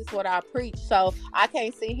practice what I preach. So I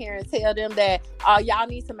can't sit here and tell them that y'all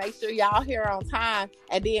need to make sure y'all here on time.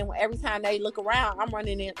 And then every time they look around, I'm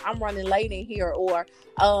running late in here, or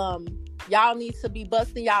y'all need to be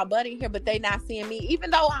busting y'all butt in here, but they not seeing me. Even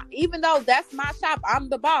though that's my shop, I'm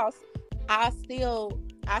the boss. I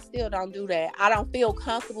still don't do that. I don't feel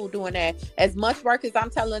comfortable doing that. As much work as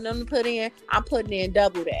I'm telling them to put in, I'm putting in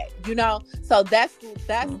double that. You know, so that's the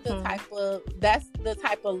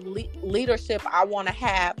type of leadership I want to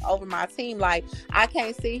have over my team. Like, I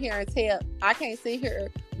can't sit here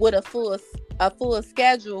with a full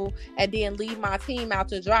schedule and then leave my team out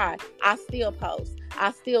to dry. I still post.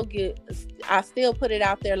 I still put it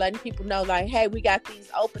out there, letting people know, like, hey, we got these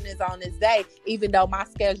openings on this day. Even though my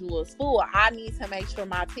schedule is full, I need to make sure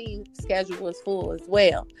my team schedule is full as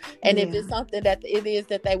well. And if it's something that it is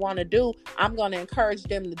that they want to do, I'm going to encourage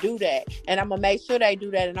them to do that. And I'm going to make sure they do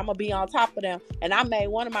that. And I'm going to be on top of them. And I made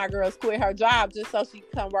one of my girls quit her job just so she can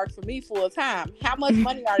come work for me full time. How much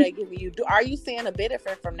money are they giving you? Are you seeing a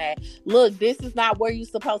benefit from that? Look, this is not where you're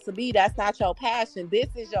supposed to be. That's not your passion. This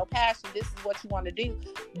is your passion. This is what you want to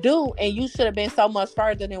do, and you should have been so much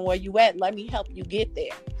further than where you at. Let me help you get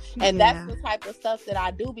there. And that's the type of stuff that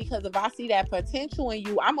I do, because if I see that potential in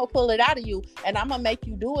you, I'm gonna pull it out of you, and I'm gonna make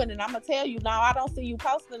you do it, and I'm gonna tell you, no, I don't see you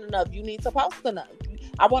posting enough. You need to post enough.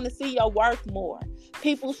 I want to see your worth more.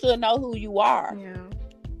 People should know who you are.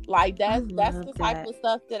 Like, that's the type of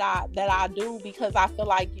stuff that I do, because I feel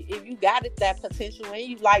like if you got that potential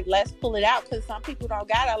in you, like, let's pull it out, because some people don't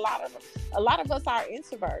got it. A lot of us are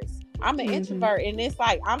introverts. I'm an introvert, and it's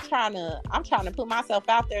like I'm trying to put myself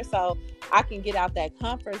out there so I can get out that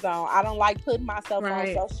comfort zone. I don't like putting myself on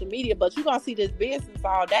social media, but you're gonna see this business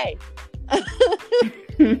all day.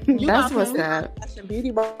 That's what's up. Beauty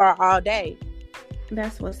bar all day.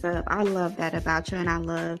 That's what's up. I love that about you, and I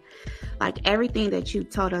love like everything that you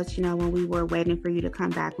told us, you know, when we were waiting for you to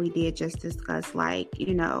come back, we did just discuss, like,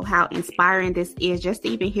 you know, how inspiring this is, just to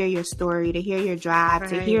even hear your story, to hear your drive,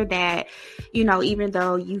 to hear that, you know, even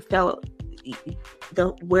though you felt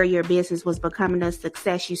where your business was becoming a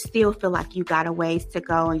success, you still feel like you got a ways to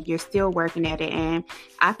go and you're still working at it. And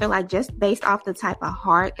I feel like just based off the type of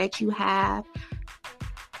heart that you have,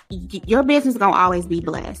 your business is gonna always be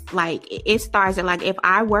blessed. Like, it starts at, like, if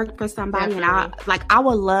I work for somebody, and I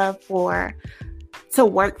would love to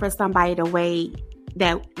work for somebody the way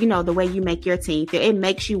that, you know, the way you make your team feel. It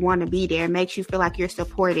makes you want to be there. It makes you feel like you're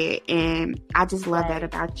supported. And I just love that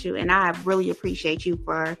about you. And I really appreciate you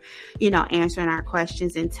for, you know, answering our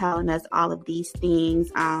questions and telling us all of these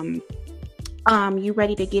things. You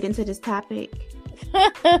ready to get into this topic?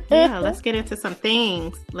 Yeah, let's get into some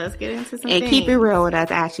things. And keep it real with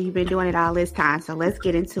us, Ashley. You've been doing it all this time, so let's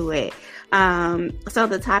get into it. So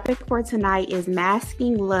the topic for tonight is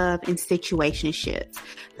masking love in situationships.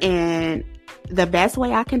 And the best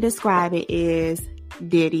way I can describe it is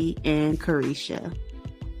Diddy and Carisha.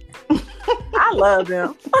 I love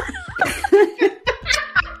them.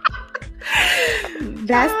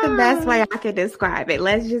 That's the best way I can describe it.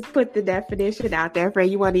 Let's just put the definition out there. Fred,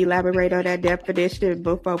 you want to elaborate on that definition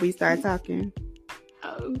before we start talking?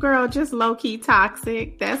 Girl, just low-key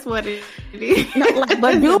toxic. That's what it is. No,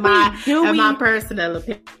 but my personal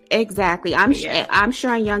opinion. Exactly. I'm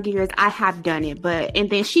sure in younger years I have done it, and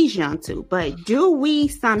then she's young too. But do we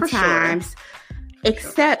sometimes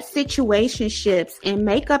accept situationships and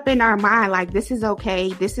make up in our mind, like, this is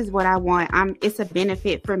okay, this is what I want, it's a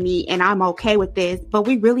benefit for me and I'm okay with this, but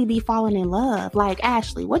we really be falling in love? Like,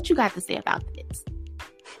 Ashley, what you got to say about this?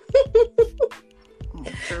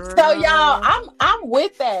 So y'all, I'm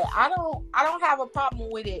with that. I don't have a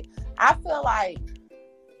problem with it. I feel like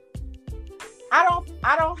I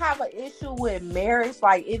don't have an issue with marriage.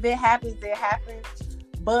 Like, if it happens, it happens.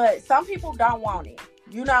 But some people don't want it.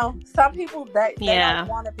 You know, some people they don't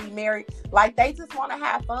want to be married. Like, they just want to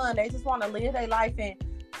have fun. They just want to live their life. And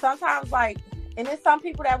sometimes, like, and there's some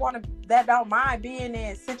people that don't mind being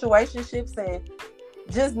in situationships and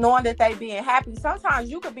just knowing that they being happy.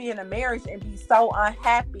 Sometimes you could be in a marriage and be so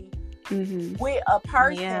unhappy with a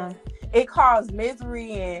person. Yeah. It causes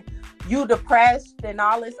misery and you depressed and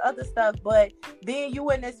all this other stuff. But then you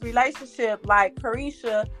in this relationship like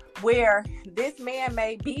Carisha, where this man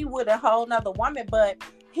may be with a whole nother woman, but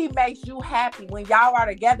he makes you happy. When y'all are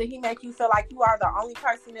together, he makes you feel like you are the only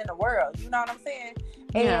person in the world. You know what I'm saying?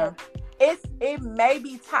 And it may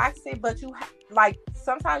be toxic, but you like,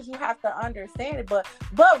 sometimes you have to understand it. But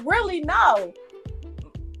really, no.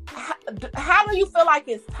 How do you feel like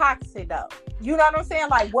it's toxic though? You know what I'm saying?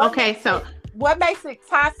 Like, what makes it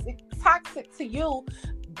toxic to you?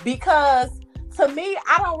 Because to me,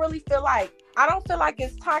 I don't feel like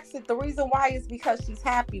it's toxic. The reason why is because she's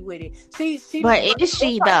happy with it. But is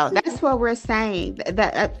she though? That's what we're saying.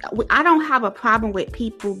 That I don't have a problem with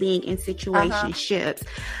people being in situationships.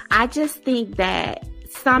 I just think that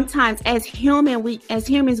sometimes as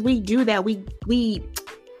humans we do that. We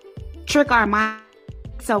trick our mind.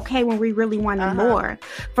 It's okay when we really want more.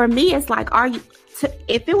 For me, it's like,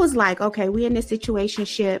 if it was like, okay, we in this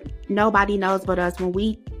situationship, nobody knows but us. When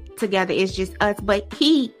we together, it's just us. But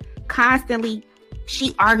she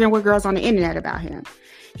arguing with girls on the internet about him.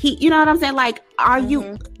 You know what I'm saying? Like,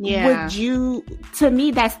 would you, to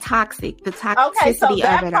me, that's toxic. The toxicity okay, so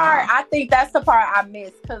that of it part, all. I think that's the part I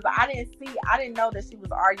missed, because I didn't know that she was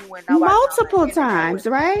arguing multiple times,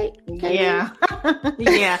 right? Yeah.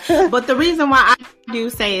 Yeah. But the reason why I do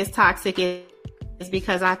say it's toxic is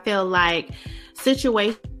because I feel like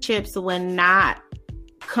situationships, when not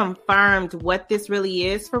confirmed what this really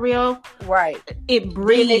is for real, right, it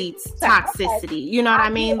breeds toxicity. Okay. You know what I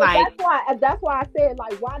mean? Like, that's why I said,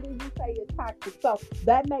 like, why do you say it's toxic? So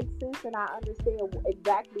that makes sense, and I understand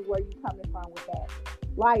exactly where you're coming from with that.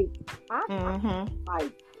 Like, I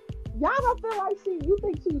like, y'all don't feel like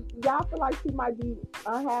y'all feel like she might be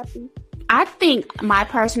unhappy? I think, my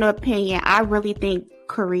personal opinion, I really think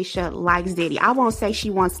Carisha likes Diddy. I won't say she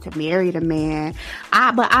wants to marry the man,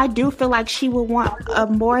 but I do feel like she would want a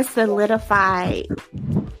more solidified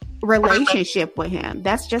relationship with him.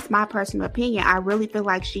 That's just my personal opinion. I really feel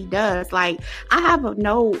like she does. Like, I have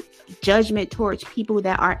no judgment towards people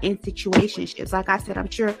that are in situationships. Like I said, I'm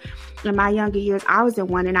sure in my younger years I was in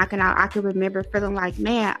one, and I can remember feeling like,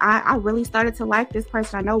 man, I really started to like this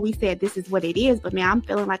person. I know we said this is what it is, but man, I'm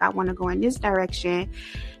feeling like I want to go in this direction.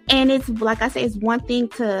 And it's, like I said, it's one thing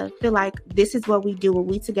to feel like this is what we do when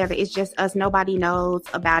we together. It's just us. Nobody knows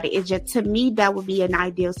about it. It's just, to me, that would be an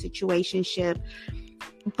ideal situationship.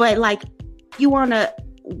 But like, we on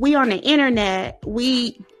the internet,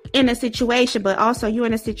 we in a situation, but also you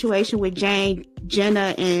in a situation with Jane,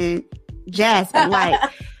 Jenna, and Jasmine. Like,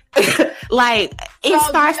 like it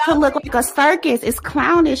starts to look like a circus. It's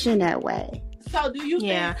clownish in that way. So do you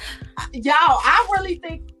think, y'all, I really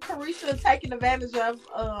think Carisha is taking advantage of,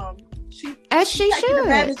 she's taking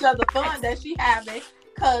advantage of the fun that she having.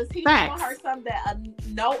 Because he's showing her something that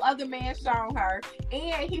no other man shown her.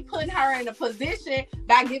 And he putting her in a position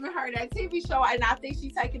by giving her that TV show. And I think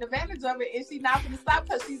she's taking advantage of it. And she's not going to stop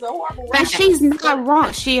because she's a horrible rapper. But she's not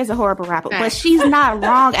wrong. She is a horrible rapper. But she's not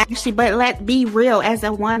wrong, actually. But let's be real. As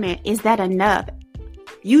a woman, is that enough?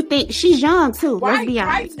 You think she's young, too. Let's be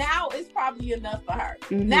honest. Right now, it's probably enough for her.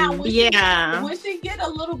 Mm-hmm. Now, when she get a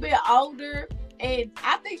little bit older... And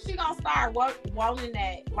I think she gonna start wanting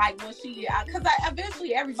that, like when she, because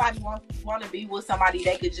eventually everybody want to be with somebody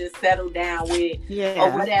they could just settle down with, or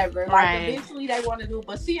whatever. Like eventually they want to do,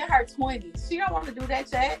 but she in her 20s, she don't want to do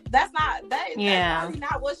that yet. That's probably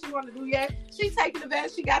not what she want to do yet. She taking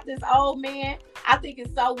advantage. She got this old man. I think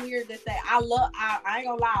it's so weird that I ain't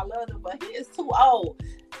gonna lie, I love him, but he is too old.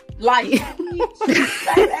 Like he's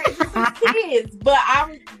kids, but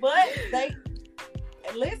they.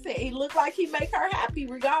 Listen, he look like he make her happy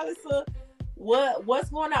regardless of what's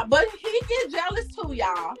going on. But he get jealous too,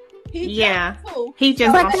 y'all. He jealous too. He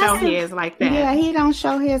just don't show his like that. Yeah, he don't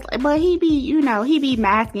show his. But he be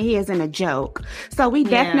masking his in a joke. So we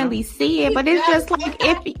definitely see it. But it's just like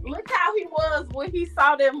look how he was when he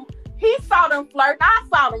saw them. He saw them flirting. I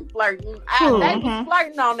saw them flirting. They was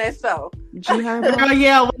flirting on that show. Girl,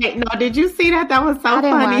 yeah. Wait, no. Did you see that? That was so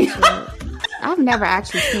funny. I've never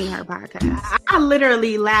actually seen her podcast. I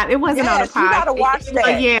literally laughed. It wasn't on the podcast. You gotta watch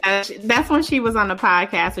that. Yeah, that's when she was on the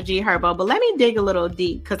podcast with G Herbo. But let me dig a little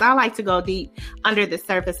deep because I like to go deep under the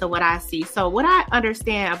surface of what I see. So what I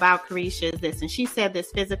understand about Carisha is this, and she said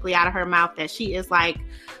this physically out of her mouth, that she is like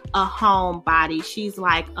a homebody. She's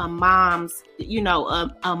like a mom's,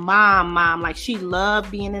 a mom. Like she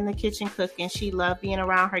loved being in the kitchen cooking. She loved being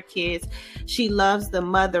around her kids. She loves the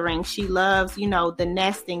mothering. She loves, the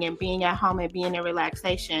nesting and being at home and being in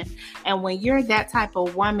relaxation. And when you're that type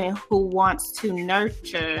of woman who wants to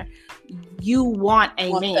nurture, you want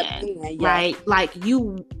a man, right? Like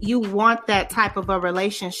you want that type of a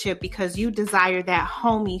relationship because you desire that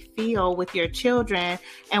homey feel with your children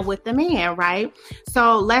and with the man, right?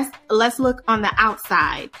 So let's look on the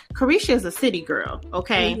outside. Carisha is a city girl,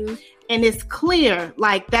 okay? Mm-hmm. And it's clear,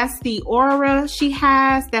 like that's the aura she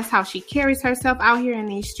has. That's how she carries herself out here in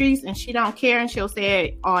these streets, and she don't care, and she'll say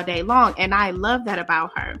it all day long. And I love that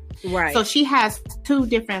about her. Right. So she has two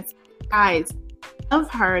different sides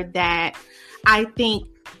of her that I think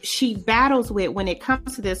she battles with when it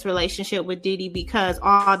comes to this relationship with Diddy, because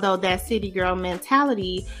although that city girl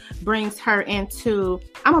mentality brings her into,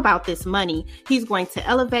 I'm about this money. He's going to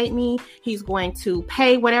elevate me. He's going to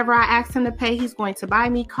pay whatever I ask him to pay. He's going to buy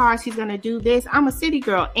me cars. He's going to do this. I'm a city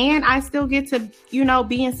girl and I still get to,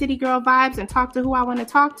 be in city girl vibes and talk to who I want to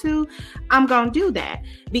talk to. I'm going to do that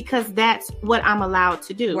because that's what I'm allowed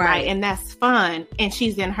to do. Right. And that's fun. And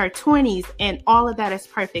she's in her 20s and all of that is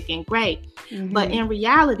perfect and great. Mm-hmm. But in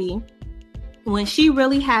reality, when she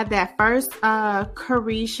really had that first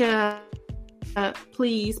Carisha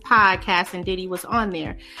Please podcast and Diddy was on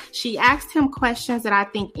there, she asked him questions that I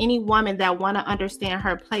think any woman that want to understand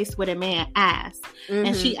her place with a man asks. Mm-hmm.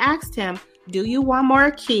 And she asked him, do you want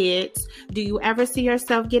more kids? Do you ever see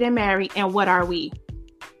yourself getting married? And what are we?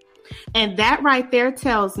 And that right there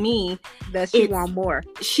tells me that she wants more.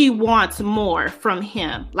 She wants more from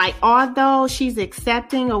him. Like, although she's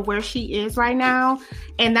accepting of where she is right now,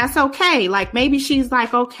 and that's okay. Like, maybe she's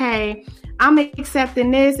like, okay, I'm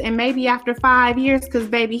accepting this, and maybe after 5 years, because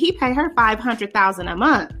baby, he paid her $500,000 a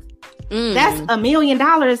month. Mm. That's $1 million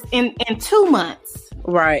in 2 months.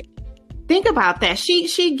 Right. Think about that.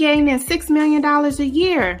 She gaining $6 million a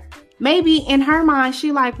year. Maybe in her mind,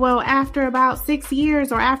 she like, well, after about 6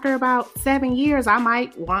 years or after about 7 years, I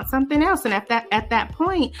might want something else. And at that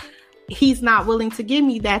point, he's not willing to give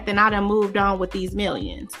me that, then I done moved on with these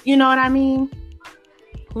millions. You know what I mean?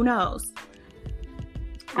 Who knows?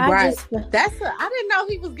 I didn't know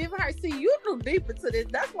he was giving her. See, you knew deeper to this.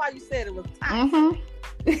 That's why you said it was time. Mm-hmm.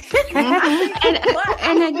 But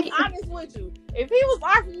I'm gonna be honest with you. If he was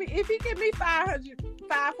offering me, if he give me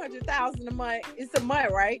 $500,000 a month, it's a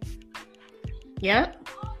month, right? Yep.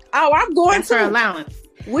 Oh, I'm going that's her allowance.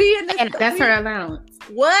 That's her allowance.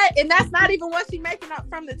 What? And that's not even what she's making up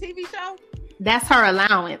from the TV show? That's her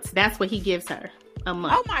allowance. That's what he gives her a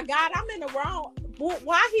month. Oh my God, I'm in the wrong.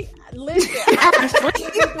 Why he listen? I'm doing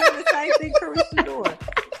the same thing Carisha doing.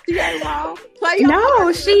 She ain't wrong.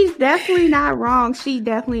 No, she's definitely not wrong. She's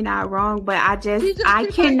definitely not wrong. But I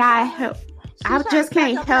cannot help. I just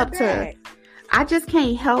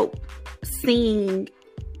can't help seeing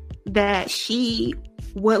that she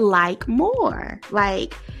would like more.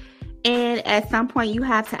 Like, and at some point you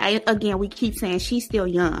have to, again, we keep saying she's still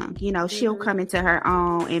young, you know, she'll come into her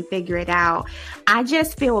own and figure it out. I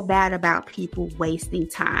just feel bad about people wasting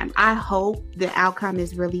time. I hope the outcome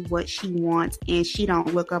is really what she wants and she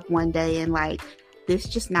don't look up one day and like, this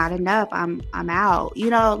just not enough. I'm out, you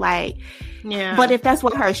know, like, yeah. But if that's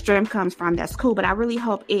what her strength comes from, that's cool. But I really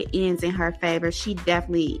hope it ends in her favor. She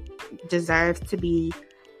definitely deserves to be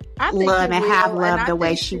loved and have love the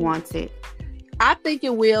way she wants it. I think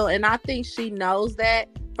it will, and I think she knows that.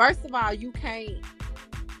 First of all, you can't.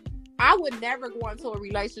 I would never go into a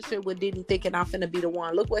relationship with Diddy thinking I'm finna be the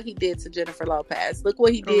one. Look what he did to Jennifer Lopez. Look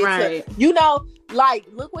what he did to, you know, like,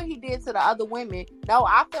 look what he did to the other women. No,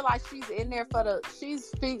 I feel like she's in there for she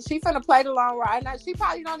finna play the long ride. And she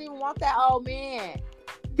probably don't even want that old man.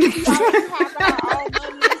 She already have her own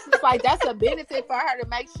money. It's just like, that's a benefit for her to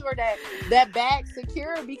make sure that bag's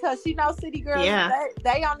secure, because she knows city girls,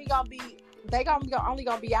 they only gonna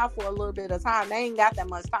be out for a little bit of time. They ain't got that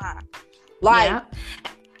much time. Like,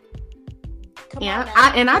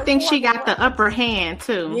 I think she got the upper hand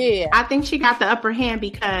too. Yeah, I think she got the upper hand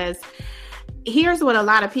because here's what a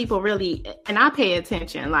lot of people really, and I pay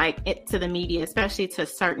attention, like, to the media, especially to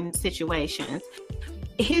certain situations.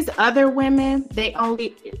 His other women,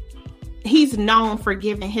 he's known for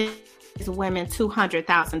giving his women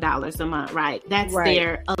 $200,000 a month, right? That's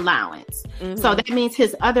their allowance. So that means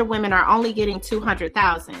his other women are only getting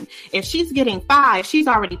 $200,000. If she's getting $5, she's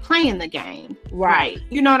already playing the game, right?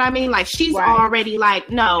 You know what I mean? Like, she's already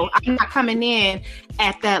like, no, I'm not coming in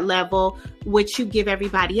at that level which you give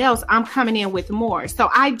everybody else. I'm coming in with more. So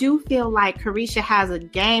I do feel like Caresha has a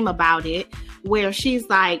game about it, where she's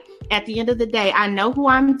like, at the end of the day, I know who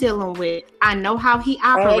I'm dealing with. I know how he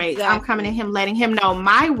operates. Exactly. I'm coming to him, letting him know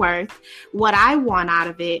my worth, what I want out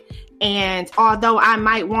of it. And although I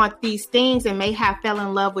might want these things and may have fell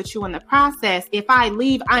in love with you in the process, if I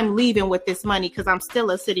leave, I'm leaving with this money because I'm still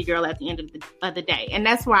a city girl at the end of the day. And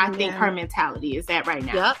that's where I think her mentality is at right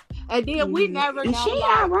now. Yep. And then we never know. She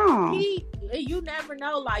not wrong. You never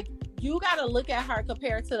know, like, you got to look at her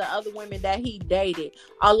compared to the other women that he dated.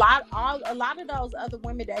 A lot of those other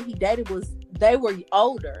women that he dated they were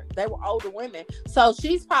older. They were older women. So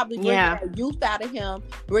she's probably bringing her youth out of him,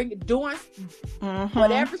 doing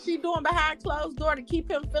whatever she's doing behind closed door to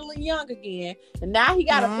keep him feeling young again. And now he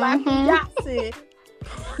got a black yachts.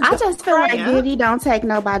 I just feel like Diddy don't take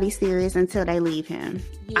nobody serious until they leave him.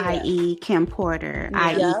 I.e. Kim Porter,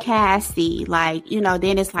 i.e. Cassie. Like, you know,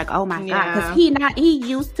 then it's like, oh my God. Because he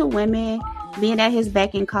used to women being at his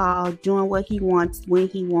beck and call, doing what he wants, when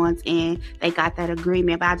he wants, and they got that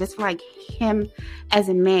agreement. But I just feel like him as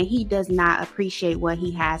a man, he does not appreciate what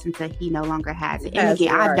he has until he no longer has it. And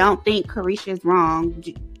again, I don't think Caresha is wrong.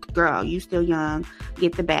 Girl, you still young.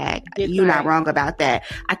 Get the bag. You're not wrong about that.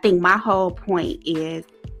 I think my whole point is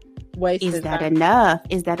that enough?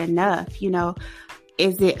 Is that enough? You know,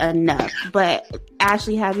 is it enough? But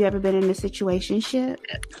Ashley, have you ever been in a situationship?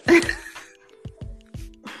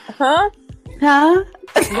 Huh? I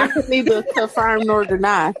can neither confirm nor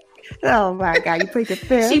deny. Oh my God, you plead the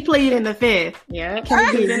fifth. She pleaded in the fifth. Yeah,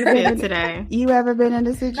 can you in the fifth today? You ever been in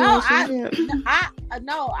a situation?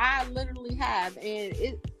 No, I literally have,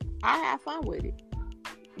 and I have fun with it.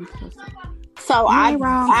 So I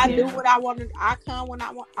do what I want to. I come when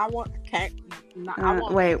I want. I want.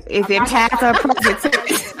 Wait, is it past or present?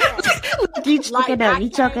 You choke it up. You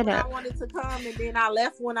choke it up. I wanted to come, and then I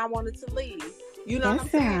left when I wanted to leave. You know what I'm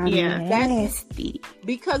saying? Yeah, nasty.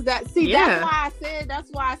 Because that's why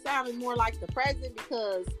I sounded more like the present,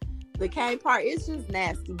 because the came part is just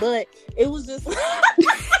nasty. But it was just.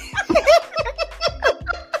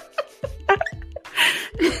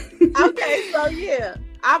 Okay, so yeah,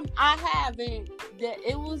 I haven't.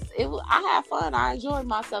 It was. I had fun. I enjoyed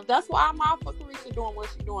myself. That's why I'm out for Caresha doing what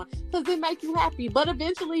she's doing, because it make you happy. But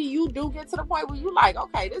eventually, you do get to the point where you like,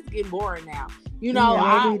 okay, this is getting boring now. You know,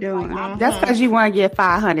 that's because you want to get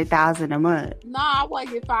 $500,000 a month. No, I want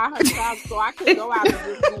to get $500,000 so I could go out and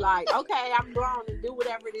just be like, okay, I'm grown and do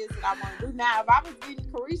whatever it is that I want to do. Now, if I was getting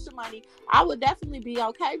Caresha money, I would definitely be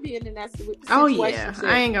okay being in that situation. Oh yeah,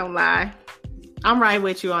 I ain't gonna lie. I'm right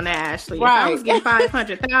with you on that, Ashley. Right. If I was getting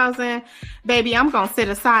 $500,000, baby, I'm gonna sit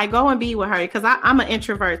aside, go and be with her, because I'm an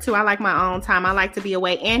introvert too. I like my own time. I like to be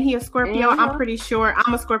away. And he's a Scorpio. I'm pretty sure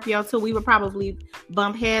I'm a Scorpio too. We would probably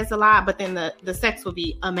bump heads a lot, but then the sex would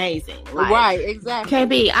be amazing. Like, right, exactly.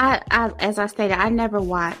 KB, I as I stated, I never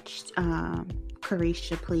watched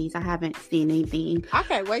Caresha, please. I haven't seen anything. I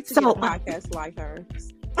can't wait to get a podcast like her.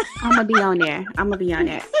 I'm gonna be on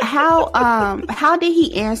there. How did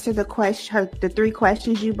he answer the 3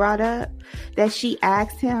 questions you brought up that she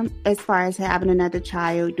asked him as far as having another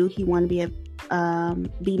child? Do he want to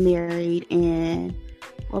be married, and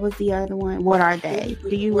what was the other one? What are they?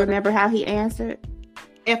 Do you remember how he answered?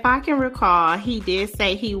 If I can recall, he did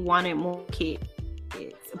say he wanted more kids.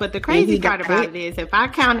 But the crazy part about it is, if I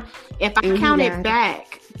count it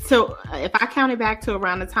back to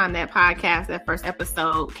around the time that first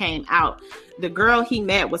episode came out, the girl he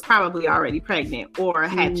met was probably already pregnant or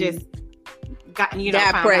had just gotten,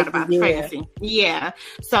 found out about the pregnancy. Yeah.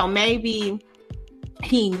 So maybe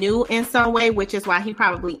he knew in some way, which is why he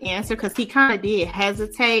probably answered, because he kind of did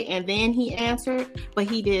hesitate and then he answered, but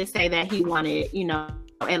he did say that he wanted,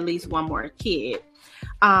 at least one more kid.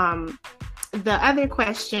 The other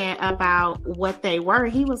question about what they were,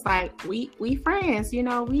 he was like, we friends,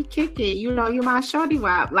 we kick it, you're my shorty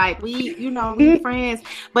wop, like we friends.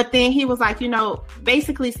 But then he was like,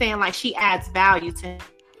 basically saying like she adds value to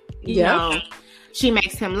him. She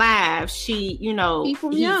makes him laugh. She,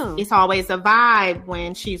 it's always a vibe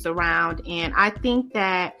when she's around. And I think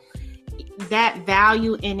that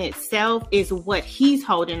value in itself is what he's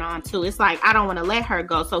holding on to. It's like, I don't want to let her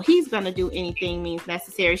go. So he's going to do anything means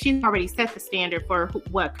necessary. She's already set the standard for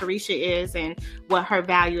what Carisha is and what her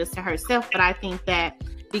value is to herself. But I think that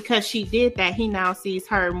because she did that, he now sees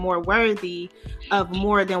her more worthy of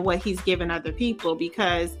more than what he's given other people,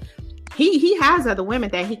 because he has other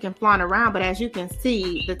women that he can flaunt around, but as you can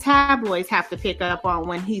see, the tabloids have to pick up on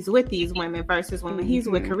when he's with these women versus when he's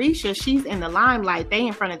with Carisha. She's in the limelight. They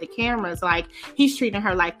in front of the cameras. Like, he's treating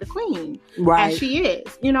her like the queen, right? As she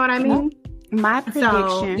is. You know what I mean? My prediction.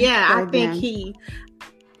 So, I think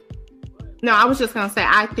I was just going to say,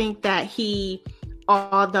 I think that he,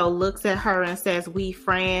 although looks at her and says, we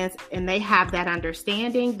friends, and they have that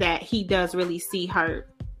understanding, that he does really see her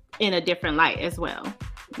in a different light as well.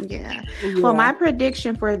 Yeah. Well, my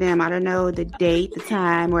prediction for them, I don't know the date, the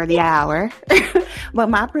time, or the hour, but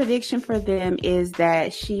my prediction for them is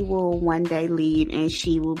that she will one day leave and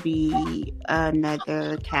she will be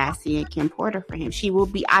another Cassie and Kim Porter for him.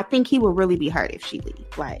 I think he will really be hurt if she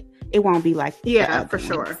leaves. Like, it won't be like, for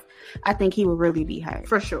sure. I think he will really be hurt.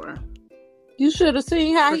 For sure. You should have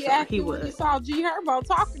seen how he acted when he saw G Herbo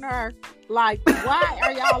talking to her. Like, why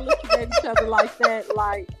are y'all looking at each other like that?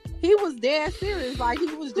 Like, he was dead serious. Like,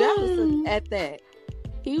 he was jealous at that.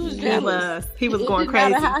 He was jealous. He was going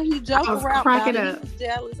crazy. No matter how he joked around about it, he was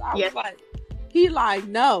jealous. I was like,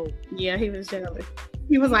 no. Yeah, he was jealous.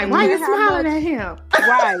 He was like, why are you smiling at him?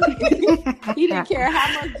 Right. He didn't care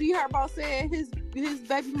how much G Herbo said his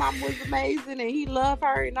baby mama was amazing and he loved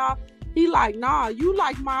her and all. He like, nah, you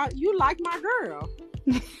like my girl.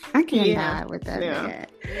 I can't die with that man.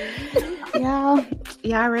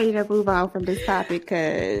 Y'all ready to move on from this topic?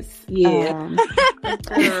 Cause all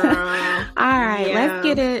right,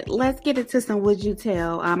 let's get into some would you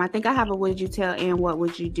tell. I think I have a would you tell and what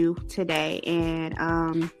would you do today.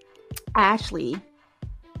 And Ashley,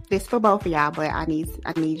 this for both of y'all, but I need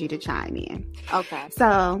you to chime in. Okay.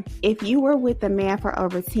 So if you were with a man for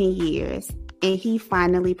over 10 years and he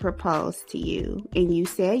finally proposed to you and you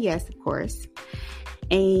said yes, of course,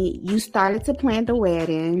 and you started to plan the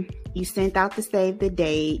wedding, you sent out to save the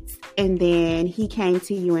dates, and then he came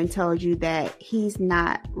to you and told you that he's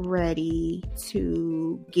not ready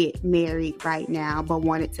to get married right now, but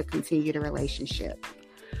wanted to continue the relationship,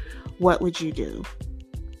 what would you do?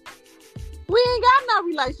 We ain't got no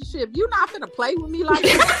relationship. You not finna play with me like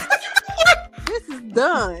that. This is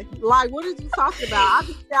done. Like, what are you talking about? I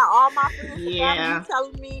just got all my friends around me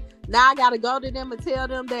telling me now I gotta go to them and tell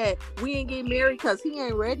them that we ain't getting married because he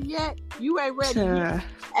ain't ready yet. You ain't ready yet.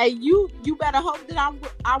 And you better hope that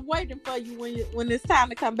I'm waiting for you when it's time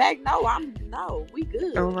to come back. No, we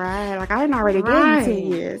good. All right. Like, I didn't already give you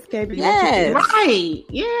 10 years. Yes. Right.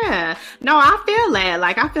 Yeah. No, I feel that.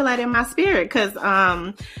 Like, I feel that in my spirit. Because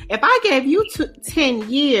if I gave you 10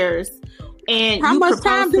 years and how much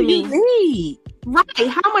time do you need? Right.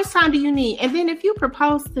 How much time do you need? And then if you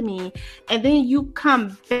propose to me and then you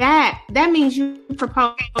come back, that means you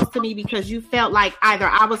proposed to me because you felt like either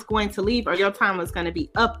I was going to leave or your time was going to be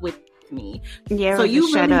up with me. Yeah. So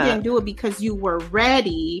you really didn't do it because you were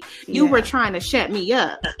ready. You were trying to shut me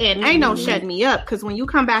up. And ain't no shut me up, because when you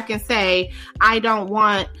come back and say, I'm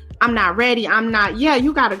not ready,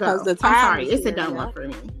 you got to go. I'm sorry. It's a done one for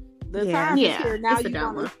me. The time is here. Now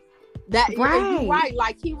That you're right.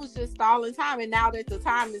 Like he was just stalling time, and now that the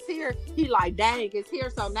time is here, he like, dang, it's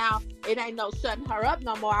here. So now it ain't no shutting her up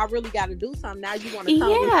no more. I really got to do something. Now you want to come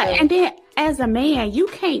with her. And then as a man, you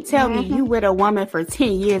can't tell me you with a woman for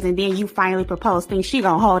 10 years and then you finally propose, think she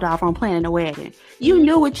gonna hold off on planning a wedding. You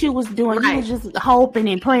knew what you was doing. Right. You was just hoping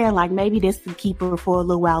and praying like maybe this will keep her for a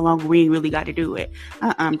little while longer. We ain't really got to do it.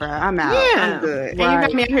 Bro, I'm out. Yeah. I'm good. And you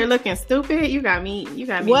got me out here looking stupid. You got me.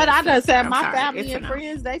 What I done said, my family and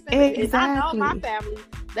friends, they think if I know my family,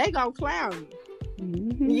 they gonna clown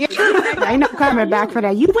me. Yeah. Ain't no coming back for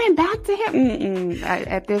that. You went back to him.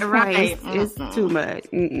 At this point, it's too much.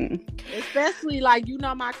 Especially like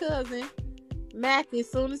my cousin Mac.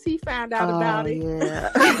 As soon as he found out about it,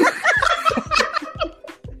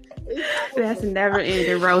 that's never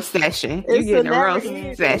ending roast session. You get a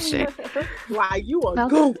roast session. Like you a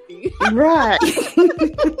goofy, right?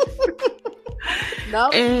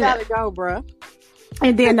 No, you gotta go, bro.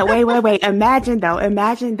 And then wait. Imagine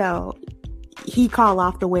though. He call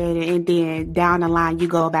off the wedding, and then down the line you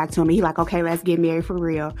go back to him. He like, okay, let's get married for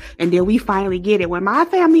real. And then we finally get it. When my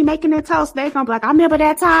family making a toast, they gonna be like, I remember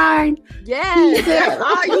that time. Yes.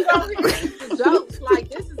 Oh, you gonna hear the jokes like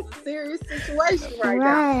this is a serious situation right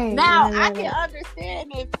now. Now I can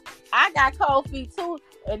understand if I got cold feet too,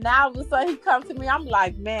 and now all of a sudden he come to me. I'm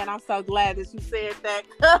like, man, I'm so glad that you said that.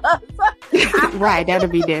 Right, that'll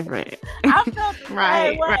be different. I felt the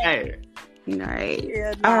right. Right.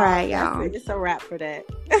 Yeah, all right, y'all. It's a wrap for that.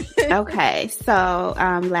 Okay, so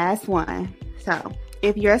last one. So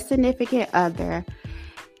if your significant other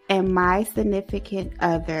and my significant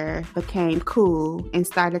other became cool and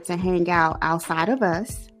started to hang out outside of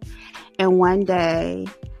us, and one day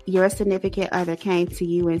your significant other came to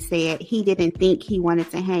you and said he didn't think he wanted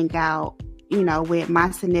to hang out, with my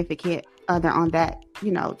significant other on that,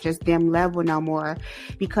 just them level no more,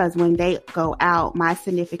 because when they go out, my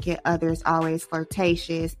significant other is always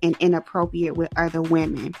flirtatious and inappropriate with other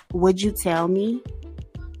women. Would you tell me?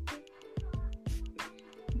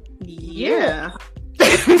 Yeah.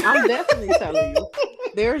 I'm definitely telling you.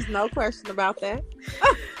 There's no question about that.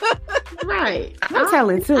 Right. I'm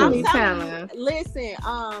telling too. I'm telling. Listen,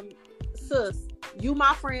 sis, you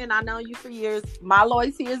my friend. I know you for years. My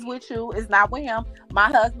loyalty is with you. It's not with him. My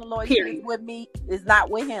husband loyalty is with me. It's not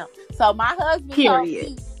with him. So my husband told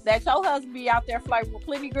me that your husband be out there flirting with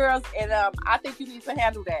plenty girls, and I think you need to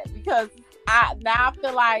handle that, because I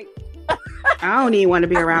feel like I don't even want to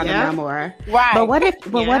be around him no more. Right. But what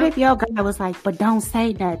if your guy was like, but don't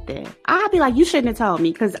say nothing? I'd be like, you shouldn't have told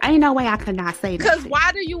me, because ain't no way I could not say nothing. Because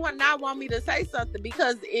why do you not want me to say something?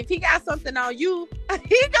 Because if he got something on you,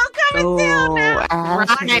 he gonna come and tell now.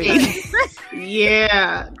 Right.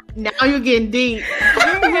 Yeah. Now you're getting deep.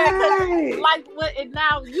 Like,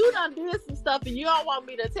 now you done did some stuff and you don't want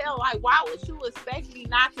me to tell. Like, why would you expect me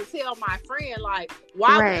not to tell my friend? Like,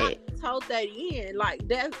 why would I hold that in? Like,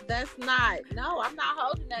 that's not. No, I'm not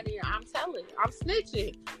holding that in. I'm telling. I'm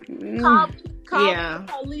snitching. Call the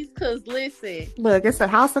police, because listen. Look, it's a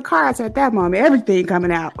house of cards at that moment. Everything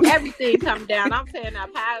coming out. Everything coming down. I'm tearing up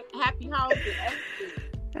happy homes and everything.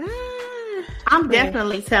 I'm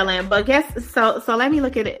definitely telling, but so let me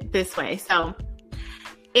look at it this way. So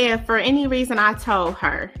if for any reason I told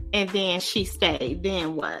her and then she stayed,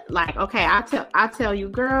 then what? Like, okay, I tell you,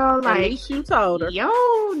 girl, like, at least you told her. Yo,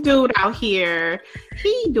 dude out here,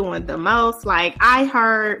 he doing the most. Like, I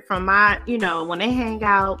heard from my, when they hang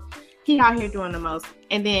out, he out here doing the most,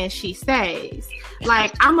 and then she stays.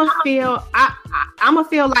 Like, I'm gonna feel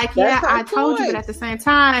like, I told you, but at the same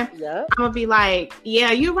time, I'm gonna be like,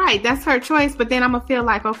 yeah, you're right, that's her choice. But then I'm gonna feel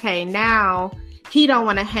like, okay, now he don't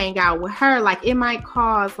want to hang out with her. Like, it might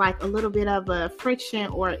cause like a little bit of a friction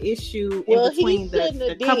or issue in between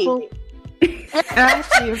the couple. That's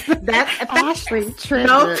Ashley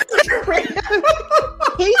triggered.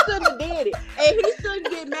 He shouldn't have did it, and he shouldn't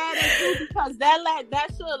get mad at you, because that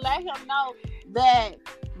should let him know that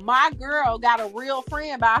my girl got a real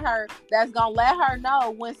friend by her that's gonna let her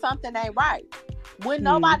know when something ain't right. When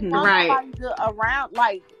nobody wants somebody around,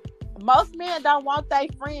 like, most men don't want their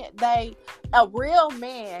friend. A real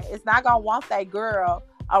man is not gonna want that girl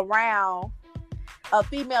around a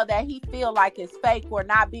female that he feel like is fake or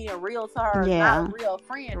not being real to her, not a real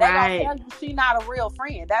friend. They gonna tell you she not a real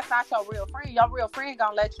friend. That's not your real friend. Your real friend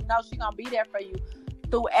gonna let you know she gonna be there for you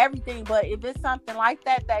through everything. But if it's something like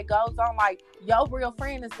that goes on, like, your real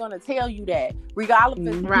friend is gonna tell you that,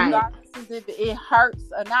 regardless if it hurts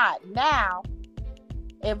or not. Now,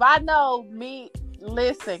 if I know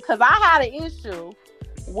listen, because I had an issue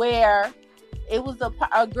where it was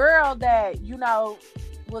a girl that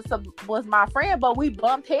was my friend, but we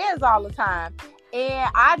bumped heads all the time.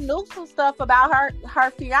 And I knew some stuff about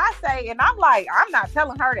her fiance, and I'm like, I'm not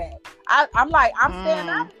telling her that. I'm like, I'm staying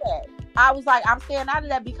out of that. I was like, I'm staying out of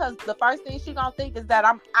that because the first thing she gonna think is that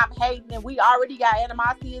I'm hating, and we already got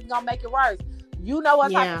animosity. It's gonna make it worse. You know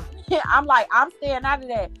what? I'm like, I'm staying out of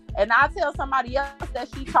that. And I tell somebody else that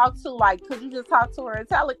she talked to, like, could you just talk to her and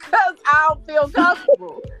tell her? Because I don't feel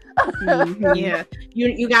comfortable. Yeah,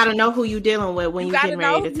 you got to know who you deling with when you get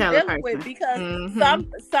ready to tell a person. Because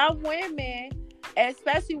some women,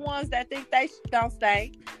 especially ones that think they don't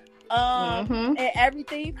stink, and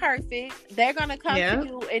everything perfect, they're gonna come to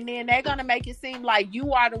you, and then they're gonna make it seem like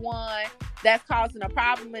you are the one that's causing a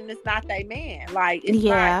problem, and it's not their man. Like, it's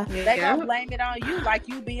they're gonna blame it on you, like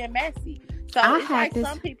you being messy. So it's like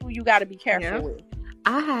some people you got to be careful with.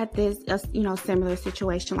 I had this, similar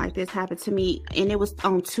situation like this happen to me, and it was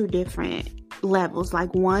on two different levels.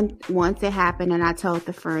 Like once it happened, and I told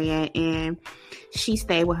the friend, and she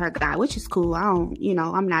stayed with her guy, which is cool.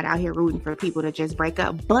 I'm not out here rooting for people to just break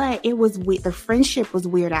up, but it was the friendship was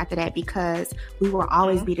weird after that because we would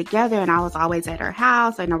always be together, and I was always at her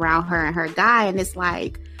house and around her and her guy, and it's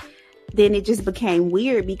like, then it just became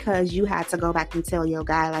weird because you had to go back and tell your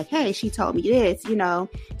guy, like, hey, she told me this,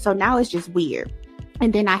 so now it's just weird.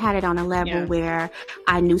 And then I had it on a level where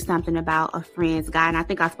I knew something about a friend's guy. And I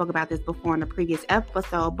think I spoke about this before in a previous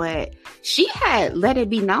episode, but she had let it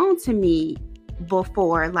be known to me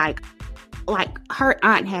before, like her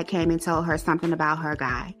aunt had came and told her something about her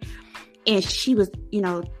guy. And she was,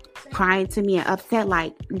 crying to me and upset,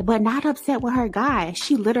 but not upset with her guy.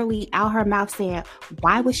 She literally out her mouth said,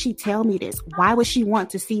 why would she tell me this? Why would she want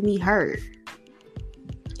to see me hurt?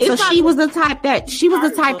 So she was the type that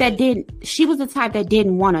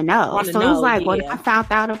didn't want to know. So it was like, when I found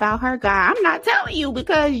out about her guy, I'm not telling you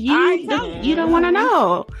because you don't want to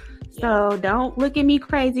know. So don't look at me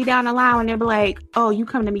crazy down the line when they're like, oh, you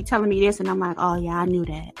come to me telling me this, and I'm like, oh yeah, I knew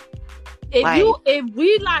that. If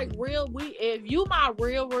you my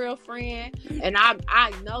real friend, and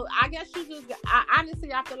I know, I guess you just,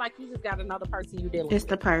 honestly, I feel like you just got another person you dealing with. It's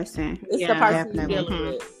the person. It's the person you dealing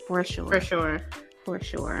with. For sure.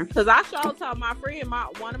 Because I told my friend,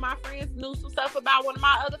 one of my friends knew some stuff about one of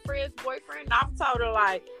my other friends' boyfriend. And I told her,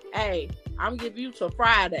 like, hey, I'm gonna give you till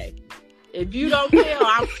Friday. If you don't tell,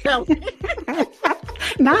 I'm telling.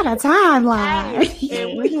 Not a timeline. Hey,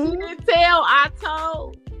 and when she didn't tell, I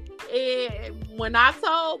told. And when I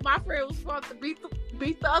told, my friend was supposed to beat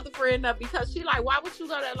the other friend up because she like, why would you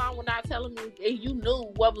go that long without telling me? And you knew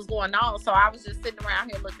what was going on. So I was just sitting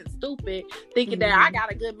around here looking stupid, thinking that I got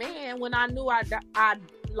a good man when I knew I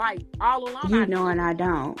like all along. And I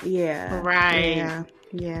don't. Yeah. Right.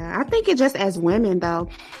 Yeah. I think it just, as women though,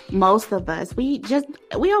 most of us, we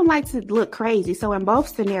don't like to look crazy. So in both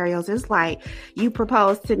scenarios, it's like you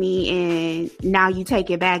propose to me and now you take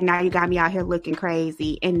it back. Now you got me out here looking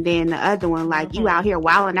crazy. And then the other one, like you out here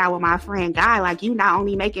wilding out with my friend guy, like you not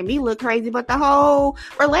only making me look crazy, but the whole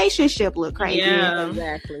relationship look crazy. Yeah,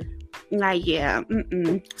 exactly. Like, yeah.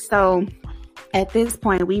 So at this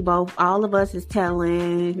point, all of us is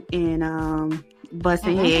telling and,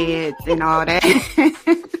 busting heads and all that.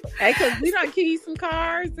 Hey, because we done key some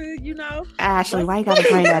cars, and Ashley, why you gotta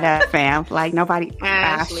bring that up, fam? Like nobody.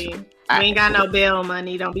 Ashley, we ain't got no bail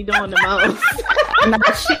money. Don't be doing the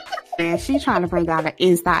most. She trying to bring out an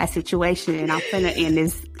inside situation, and I'm finna end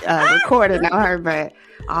this recording on her, but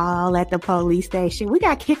all at the police station. We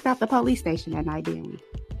got kicked off the police station that night, didn't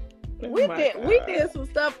we? We did some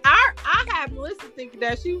stuff. I had Melissa thinking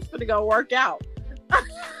that she was gonna go work out.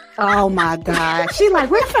 Oh my God. She like,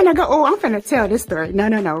 we're finna go. Oh, I'm finna tell this story. No,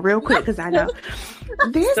 real quick, because I know.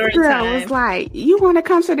 This story girl time. was like, you want to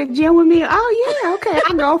come to the gym with me? Oh, yeah, okay.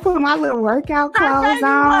 I go put my little workout clothes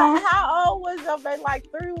on. How old was your baby? Like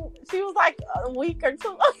she was like a week or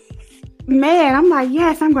two. Man, I'm like,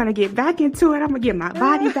 yes, I'm going to get back into it. I'm going to get my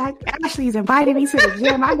body back. Ashley's invited me to the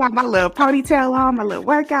gym. I got my little ponytail on, my little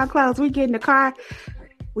workout clothes. We get in the car.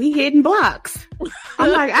 We hitting blocks. I'm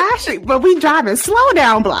like, Ashley, but we driving slow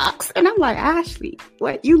down blocks. And I'm like, Ashley,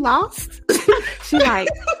 what, you lost? She like,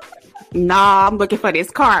 nah, I'm looking for this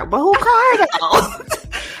car. But who car though?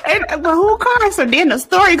 But who car? So then the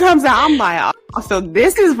story comes out. I'm like, oh, so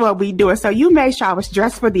this is what we doing. So you made sure I was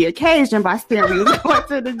dressed for the occasion by saying we was going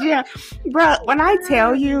to the gym. Bro, when I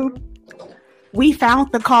tell you, we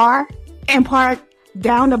found the car and parked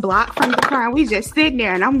down the block from the car, and we just sitting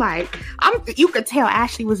there, and I'm like, you could tell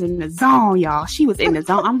Ashley was in the zone, y'all. She was in the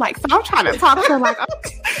zone. I'm like, so I'm trying to talk to her, like,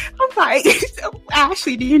 I'm like,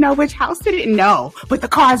 Ashley, do you know which house it is? No, but the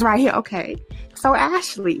car's right here. Okay, so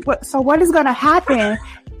Ashley, what is gonna happen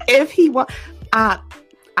if he I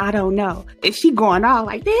I don't know. Is she going on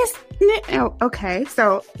like this? Okay,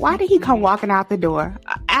 so why did he come walking out the door?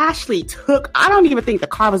 Ashley I don't even think the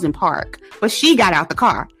car was in park, but she got out the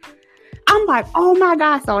car. I'm like, oh my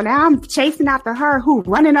God. So now I'm chasing after her, who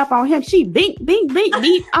running up on him. She bink, bink, bink,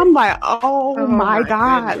 bink. I'm like, oh my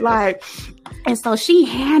God. Goodness. Like, and so she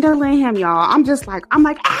handling him, y'all. I'm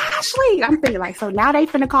like, Ashley. I'm thinking like, so now they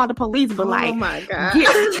finna call the police, but like, oh my God.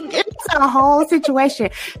 It's a whole situation.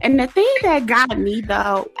 And the thing that got me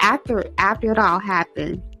though, after it all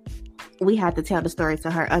happened, we had to tell the story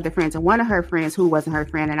to her other friends. And one of her friends, who wasn't her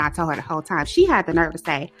friend, and I told her the whole time, she had the nerve to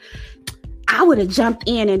say, I would have jumped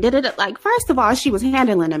in and did it. Like, first of all, she was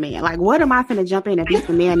handling a man. Like, what am I finna jump in and beat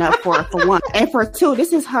the man up for one? And for two,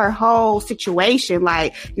 this is her whole situation.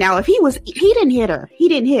 Like, now, if he didn't hit her.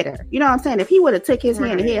 You know what I'm saying? If he would have took his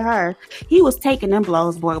hand and hit her, he was taking them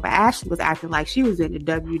blows, boy. But Ashley was acting like she was in the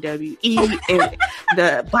WWE and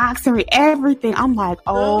the boxing, everything. I'm like,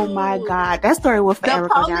 oh my God. That story will forever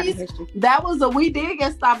go down in history. We did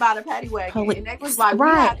get stopped by the paddy wagon. And they was like,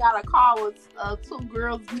 right. We got a call with two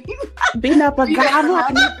girls beating up a guy. I'm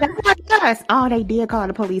like, that wasn't us. Oh, they did call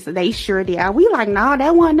the police. They sure did. We like, no,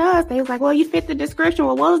 that wasn't us. They was like, well, you fit the description.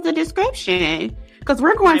 Well, what was the description? Because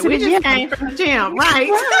we're going to the gym. Came from the gym, right?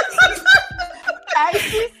 Hey,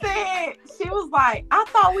 she was like, I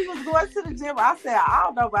thought we was going to the gym. I said, I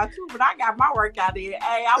don't know about you, but I got my workout in.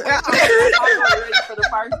 Hey, I was ready for the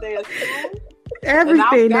first day of school.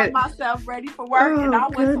 Everything. And I got myself ready for work, and I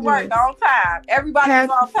went to work on time. Everybody was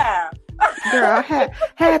on time. Girl,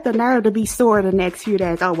 had the nerve to be sore the next few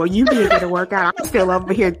days. Oh, well, you did get a workout. I'm still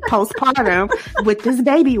over here postpartum with this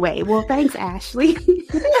baby weight. Well, thanks, Ashley.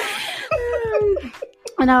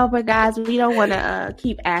 No, but guys, we don't want to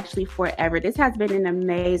keep Ashley forever. This has been an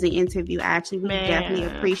amazing interview, Ashley. We definitely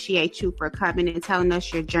appreciate you for coming and telling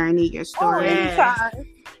us your journey, your story.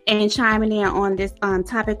 And chiming in on this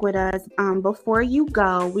topic with us. Before you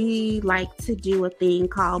go, we like to do a thing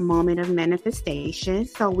called Moment of Manifestation.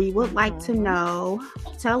 So we would like to know,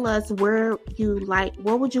 tell us what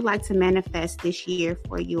would you like to manifest this year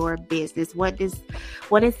for your business? What is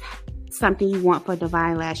something you want for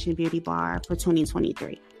Divine Lash and Beauty Bar for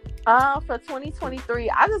 2023? For 2023,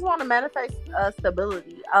 I just want to manifest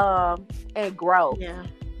stability and growth. Yeah.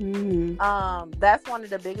 That's one of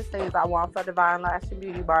the biggest things I want for Divine Lash and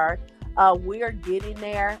Beauty Bar. We are getting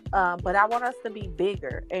there, but I want us to be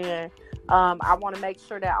bigger, and I want to make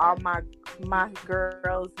sure that all my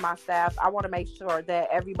girls, my staff, I want to make sure that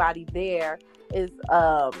everybody there is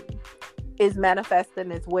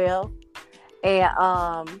manifesting as well, and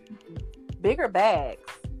bigger bags.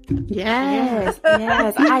 Yes.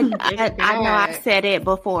 I know I've said it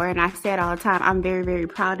before, and I said all the time, I'm very, very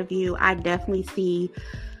proud of you. I definitely see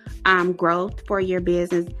growth for your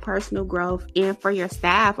business, personal growth, and for your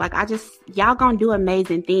staff. Like, y'all gonna do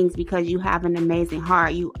amazing things because you have an amazing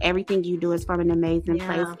heart. Everything you do is from an amazing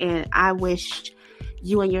place, and I wish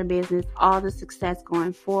you and your business all the success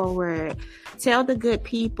going forward. Tell the good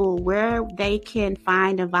people where they can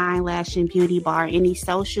find Divine Lash and Beauty Bar, any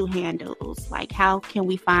social handles. Like, how can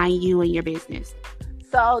we find you and your business?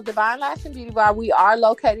 So Divine Lash and Beauty Bar, we are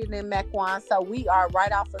located in Mequon. So we are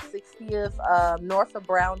right off of 60th, north of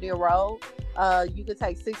Browndale Road. You can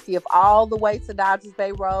take 60th all the way to Dodgers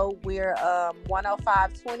Bay Road. We're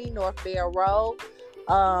 10520 North Bear Road.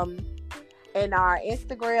 And our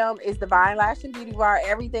Instagram is Divine Lash and Beauty Bar.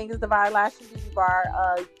 Everything is Divine Lash and Beauty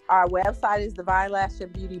Bar. Our website is Divine Lash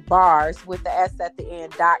and Beauty Bars with the S at the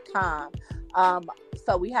end.com.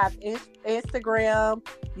 So we have Instagram.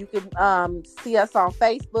 You can see us on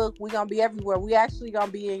Facebook. We're going to be everywhere. We actually going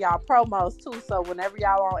to be in y'all promos too. So whenever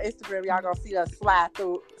y'all on Instagram, y'all going to see us slide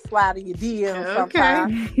in your DMs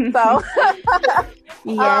sometimes. So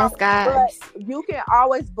yes, guys. But you can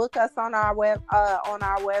always book us on our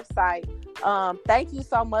website. Thank you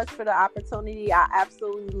so much for the opportunity. I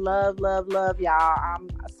absolutely love y'all. I'm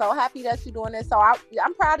so happy that you're doing this. So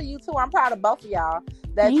I'm proud of you too. I'm proud of both of y'all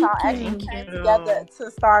that y'all actually came together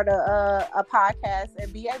to start a podcast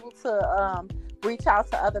and be able to reach out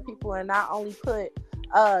to other people and not only put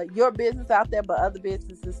your business out there but other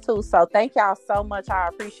businesses too. So thank y'all so much. I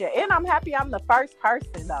appreciate it. And I'm happy I'm the first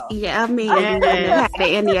person though. Yeah, I mean, we wouldn't have had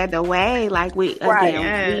it any other way. Like, we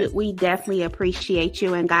definitely appreciate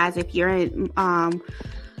you. And guys, if you're in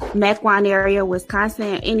Mequon area,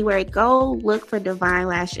 Wisconsin, anywhere, go look for Divine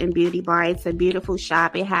Lash and Beauty Bar. It's a beautiful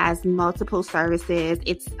shop. It has multiple services.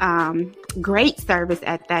 It's great service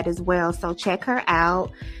at that as well. So check her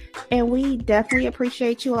out. And we definitely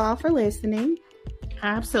appreciate you all for listening.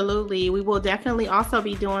 Absolutely. We will definitely also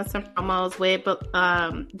be doing some promos with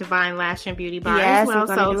Divine Lash and Beauty Bar as well.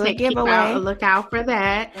 So keep a lookout for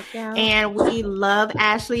that. And we love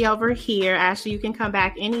Ashley over here. Ashley, you can come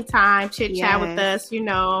back anytime, chit chat with us, you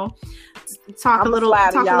know, talk a little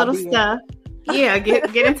stuff. Yeah,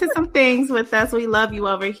 get into some things with us. We love you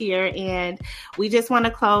over here. And we just want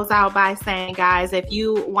to close out by saying, guys, if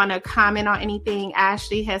you want to comment on anything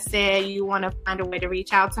Ashley has said, you want to find a way to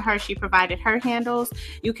reach out to her, she provided her handles.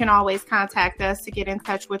 You can always contact us to get in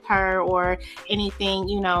touch with her or anything,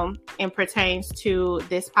 you know, in pertains to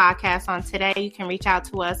this podcast on today. You can reach out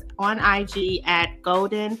to us on IG at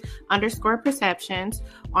golden_perceptions,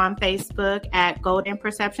 on Facebook at Golden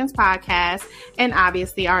Perceptions Podcast. And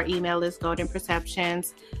obviously our email is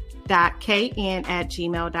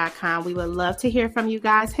goldenperceptions.kn@gmail.com. We would love to hear from you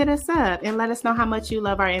guys. Hit us up and let us know how much you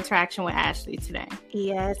love our interaction with Ashley today.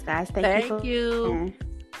 Yes, guys. Thank you. You.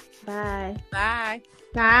 Bye. Bye.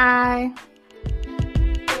 Bye.